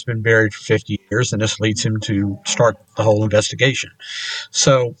body that's been buried for 50 years, and this leads him to start the whole investigation.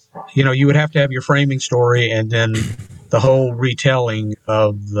 So, you would have to have your framing story and then the whole retelling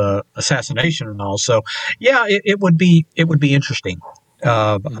of the assassination and all. So, yeah, it would be interesting.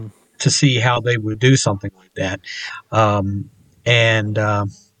 To see how they would do something like that. And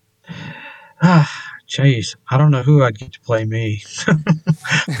Jeez, I don't know who I'd get to play me.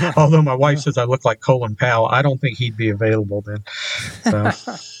 Although my wife says I look like Colin Powell, I don't think he'd be available then. So.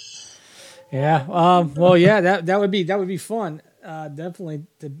 Yeah. Well, yeah, that would be fun. Definitely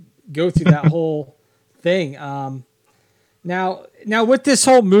to go through that whole thing. Now with this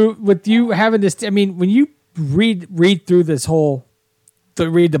whole move, with you having this, I mean, when you read through this whole,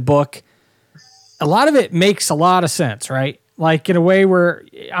 read the book, a lot of it makes a lot of sense, right? Like in a way where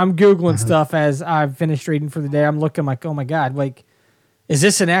I'm Googling stuff as I've finished reading for the day. I'm looking like, oh my God, like, is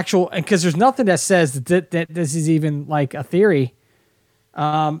this an actual, because there's nothing that says that this is even like a theory.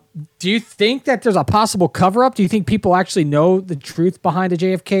 Do you think that there's a possible cover up? Do you think people actually know the truth behind the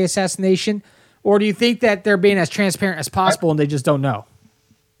JFK assassination? Or do you think that they're being as transparent as possible and they just don't know?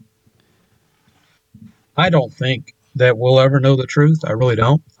 I don't think that we'll ever know the truth. I really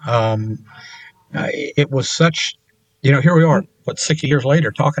don't. It was such, here we are, 60 years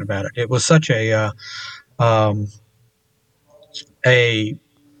later talking about it. It was such a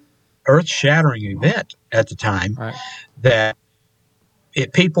earth-shattering event at the time, right, that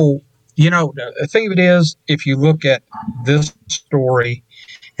people, the thing of it is, if you look at this story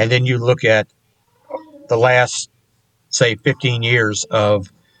and then you look at the last, say, 15 years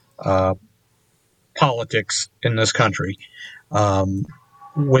of politics in this country,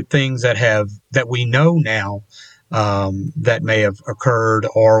 with things that we know now that may have occurred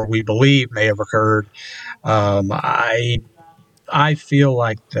or we believe may have occurred, I feel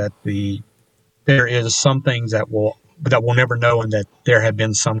like that there is some things that we'll never know, and that there have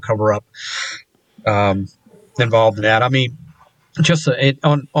been some cover up involved in that. I mean, just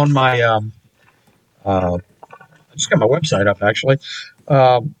on my I just got my website up actually,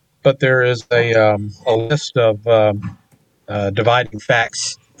 but there is a list of dividing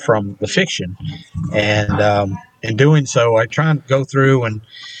facts from the fiction, and in doing so, I try and go through, and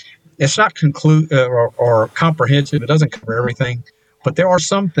it's not or comprehensive. It doesn't cover everything, but there are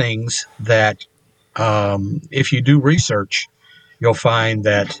some things that, if you do research, you'll find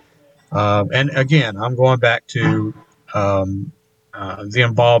that, and again, I'm going back to the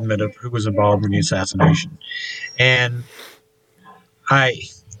involvement of who was involved in the assassination, and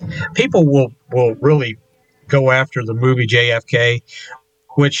people will really go after the movie JFK,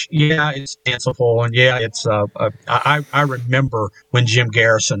 which, yeah, it's fanciful, and yeah, it's I remember when Jim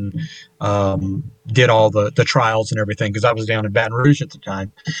Garrison did all the trials and everything, because I was down in Baton Rouge at the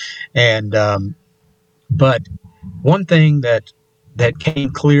time, and but one thing that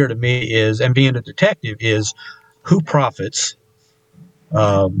came clear to me is, and being a detective, is who profits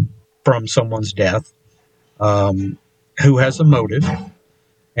from someone's death, who has a motive,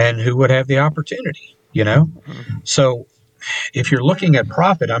 and who would have the opportunity, So if you're looking at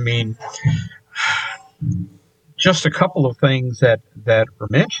profit, I mean, just a couple of things that were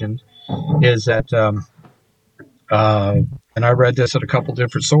mentioned is that, and I read this at a couple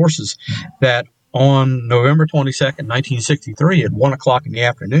different sources, that on November 22nd, 1963, at 1 o'clock in the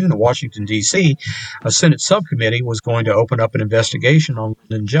afternoon in Washington, D.C., a Senate subcommittee was going to open up an investigation on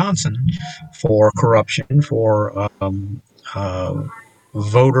Lyndon Johnson for corruption, for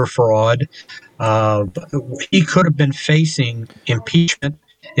voter fraud. He could have been facing impeachment,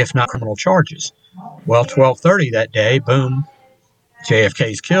 if not criminal charges. Well, 12:30 that day, boom,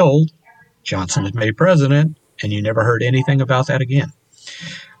 JFK's killed, Johnson is made president, and you never heard anything about that again.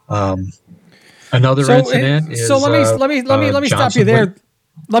 Another incident is. So let me stop you there.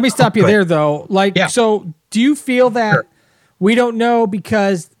 Let me stop you there, though. So do you feel that we don't know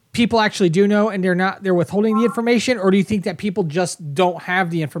because people actually do know and they're withholding the information, or do you think that people just don't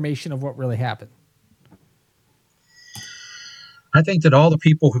have the information of what really happened? I think that all the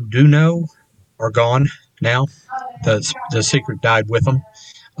people who do know are gone now. The secret died with them.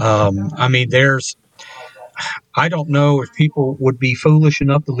 I mean, I don't know if people would be foolish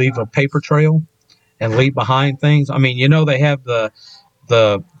enough to leave a paper trail and leave behind things. I mean, they have the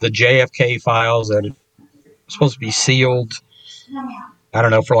the JFK files that are supposed to be sealed. I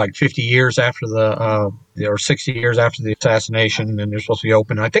don't know, for like 50 years after or 60 years after the assassination, and they're supposed to be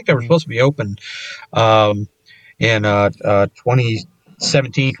open. I think they were supposed to be open in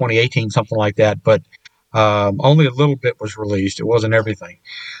 2017, 2018, something like that. But only a little bit was released. It wasn't everything.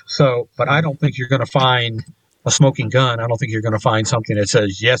 So, but I don't think you're going to find a smoking gun. I don't think you're going to find something that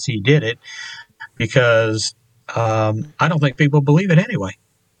says, yes, he did it, because I don't think people believe it anyway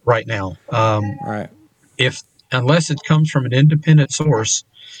right now. Right. Unless it comes from an independent source,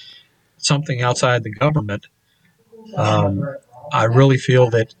 something outside the government, I really feel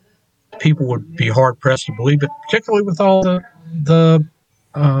that people would be hard pressed to believe it, particularly with all the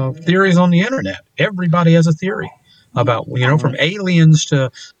theories on the internet. Everybody has a theory about, from aliens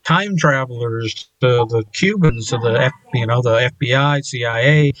to time travelers to the Cubans to the FBI,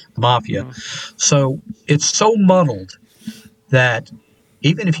 CIA, the mafia. So it's so muddled that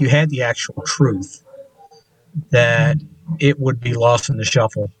even if you had the actual truth, that it would be lost in the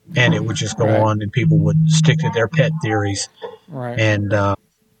shuffle, and it would just go on, and people would stick to their pet theories, and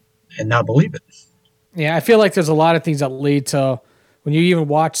not believe it. Yeah, I feel like there's a lot of things that lead to, when you even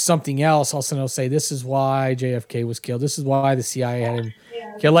watch something else, all of a sudden they'll say, this is why JFK was killed. This is why the CIA had him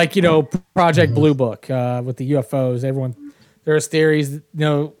killed. Like, Project Blue Book with the UFOs. There's theories,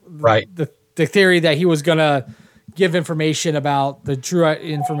 the theory that he was going to give information about the true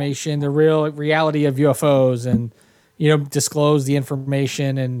information, the reality of UFOs, and, disclose the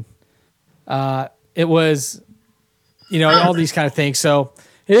information. And it was, all these kind of things. So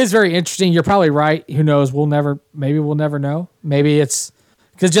it is very interesting. You're probably right. Who knows? Maybe we'll never know. Maybe it's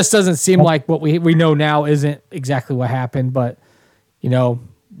because it just doesn't seem like what we know now isn't exactly what happened. But, what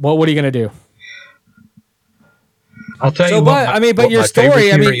are you going to do? I'll tell you what. But your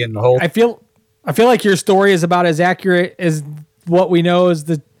story, I feel like your story is about as accurate as what we know is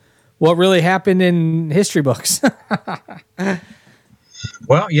what really happened in history books.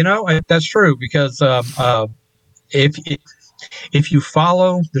 Well, that's true, because if you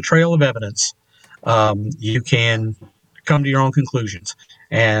follow the trail of evidence, you can come to your own conclusions,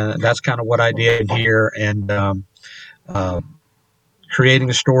 and that's kind of what I did here, and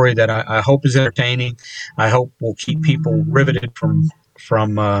creating a story that I hope is entertaining. I hope will keep people riveted from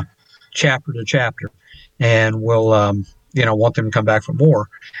chapter to chapter, and will want them to come back for more,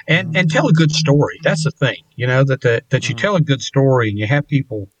 and tell a good story. That's the thing, that you tell a good story, and you have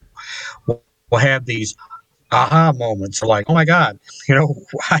people will have these aha moments, like, oh my God,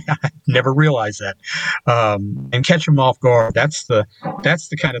 I never realized that, and catch them off guard. That's the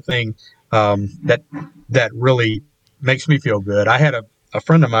kind of thing that really makes me feel good. I had a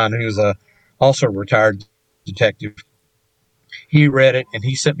friend of mine who's also a retired detective. He read it, and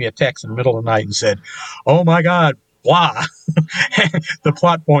he sent me a text in the middle of the night and said, oh my God, blah, the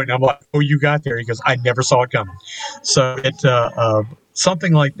plot point. And I'm like, oh, you got there. He goes, I never saw it coming. So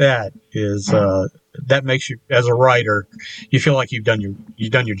something like that is that makes you, as a writer, you feel like you've done your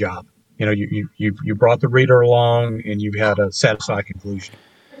job. You brought the reader along, and you've had a satisfying conclusion.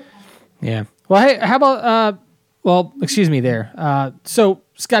 Yeah. Well, hey, how about excuse me there. So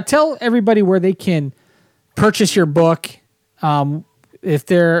Scott, tell everybody where they can purchase your book. What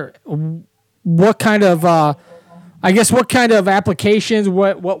kind of applications,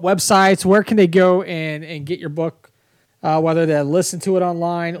 what websites, where can they go and get your book, whether they listen to it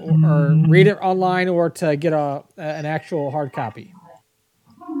online or read it online, or to get an actual hard copy?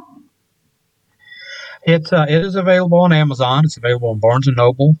 It is available on Amazon. It's available on Barnes &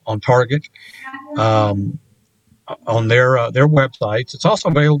 Noble, on Target, on their websites. It's also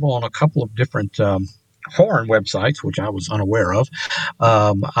available on a couple of different foreign websites, which I was unaware of.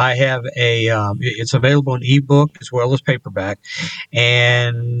 I have it's available in ebook as well as paperback,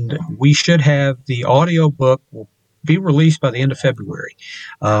 and we should have the audio book will be released by the end of February.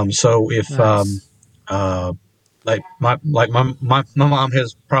 So if nice. Like my mom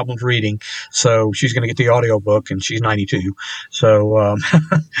has problems reading, so she's going to get the audio book, and she's 92, so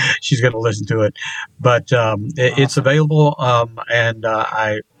she's going to listen to it. But it's available, and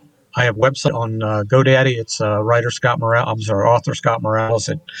I have a website on GoDaddy. It's author Scott Morales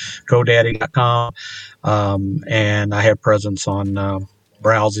at GoDaddy.com, and I have presence on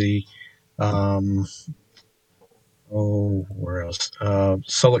Browsy. Where else?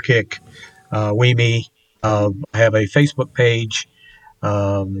 SoloKick, WeMe. I have a Facebook page,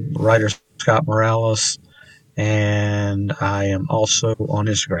 writer Scott Morales, and I am also on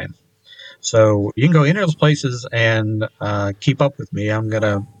Instagram. So you can go into those places and keep up with me. I'm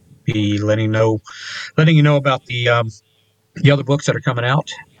gonna be letting you know about the other books that are coming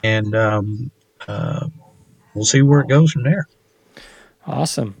out, and we'll see where it goes from there.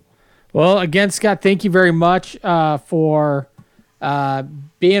 Awesome. Well, again, Scott, thank you very much for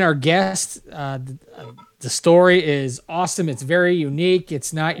being our guest. The story is awesome. It's very unique.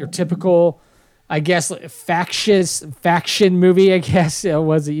 It's not your typical, I guess, faction movie. I guess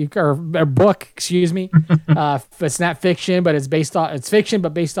was it or book? Excuse me. It's not fiction, but it's fiction,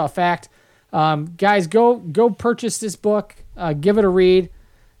 but based off fact. Guys, go purchase this book. Give it a read.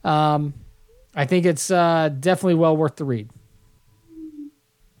 I think it's definitely well worth the read.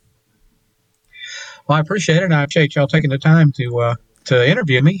 Well, I appreciate it. And I appreciate y'all taking the time to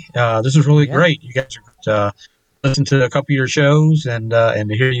interview me. This is really great. You guys are listen to a couple of your shows and to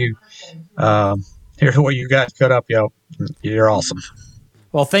hear you hear what you guys cut up. You're awesome.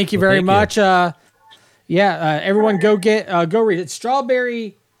 Well, thank you very much. Everyone go read it.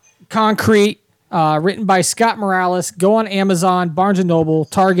 Strawberry Concrete, written by Scott Morales. Go on Amazon, Barnes & Noble,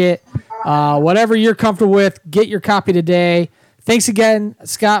 Target, whatever you're comfortable with. Get your copy today. Thanks again,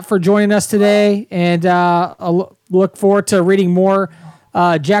 Scott, for joining us today, and I'll look forward to reading more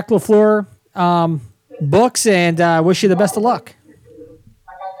Jack LaFleur books, and wish you the best of luck.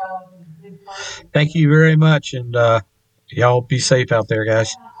 Thank you very much, and y'all be safe out there,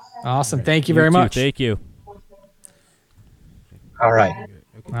 guys. Awesome. Thank you very much. Thank you. All right.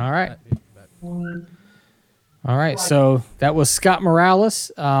 All right. So that was Scott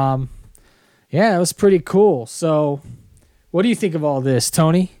Morales. That was pretty cool. So what do you think of all this,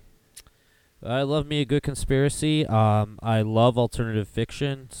 Tony? I love me a good conspiracy. I love alternative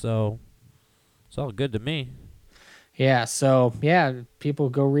fiction, so it's all good to me. Yeah. So people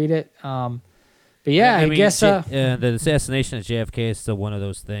go read it. But I guess the assassination of JFK is still one of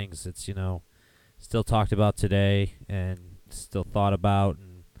those things. It's still talked about today and still thought about,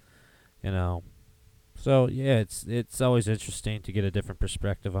 and so it's always interesting to get a different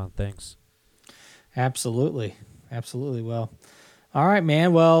perspective on things. Absolutely. Well, all right,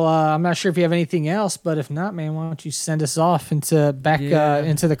 man. Well, I'm not sure if you have anything else, but if not, man, why don't you send us off into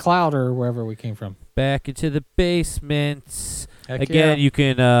the cloud or wherever we came from? Back into the basement. Heck Again, yeah. you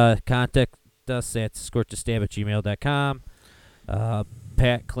can contact us at squirttostab@gmail.com.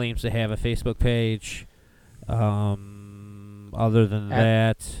 Pat claims to have a Facebook page. Other than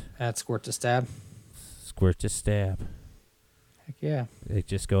that, at Squirt to Stab. Squirt to Stab. Heck yeah. It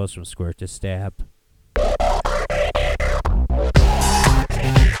just goes from Squirt to Stab.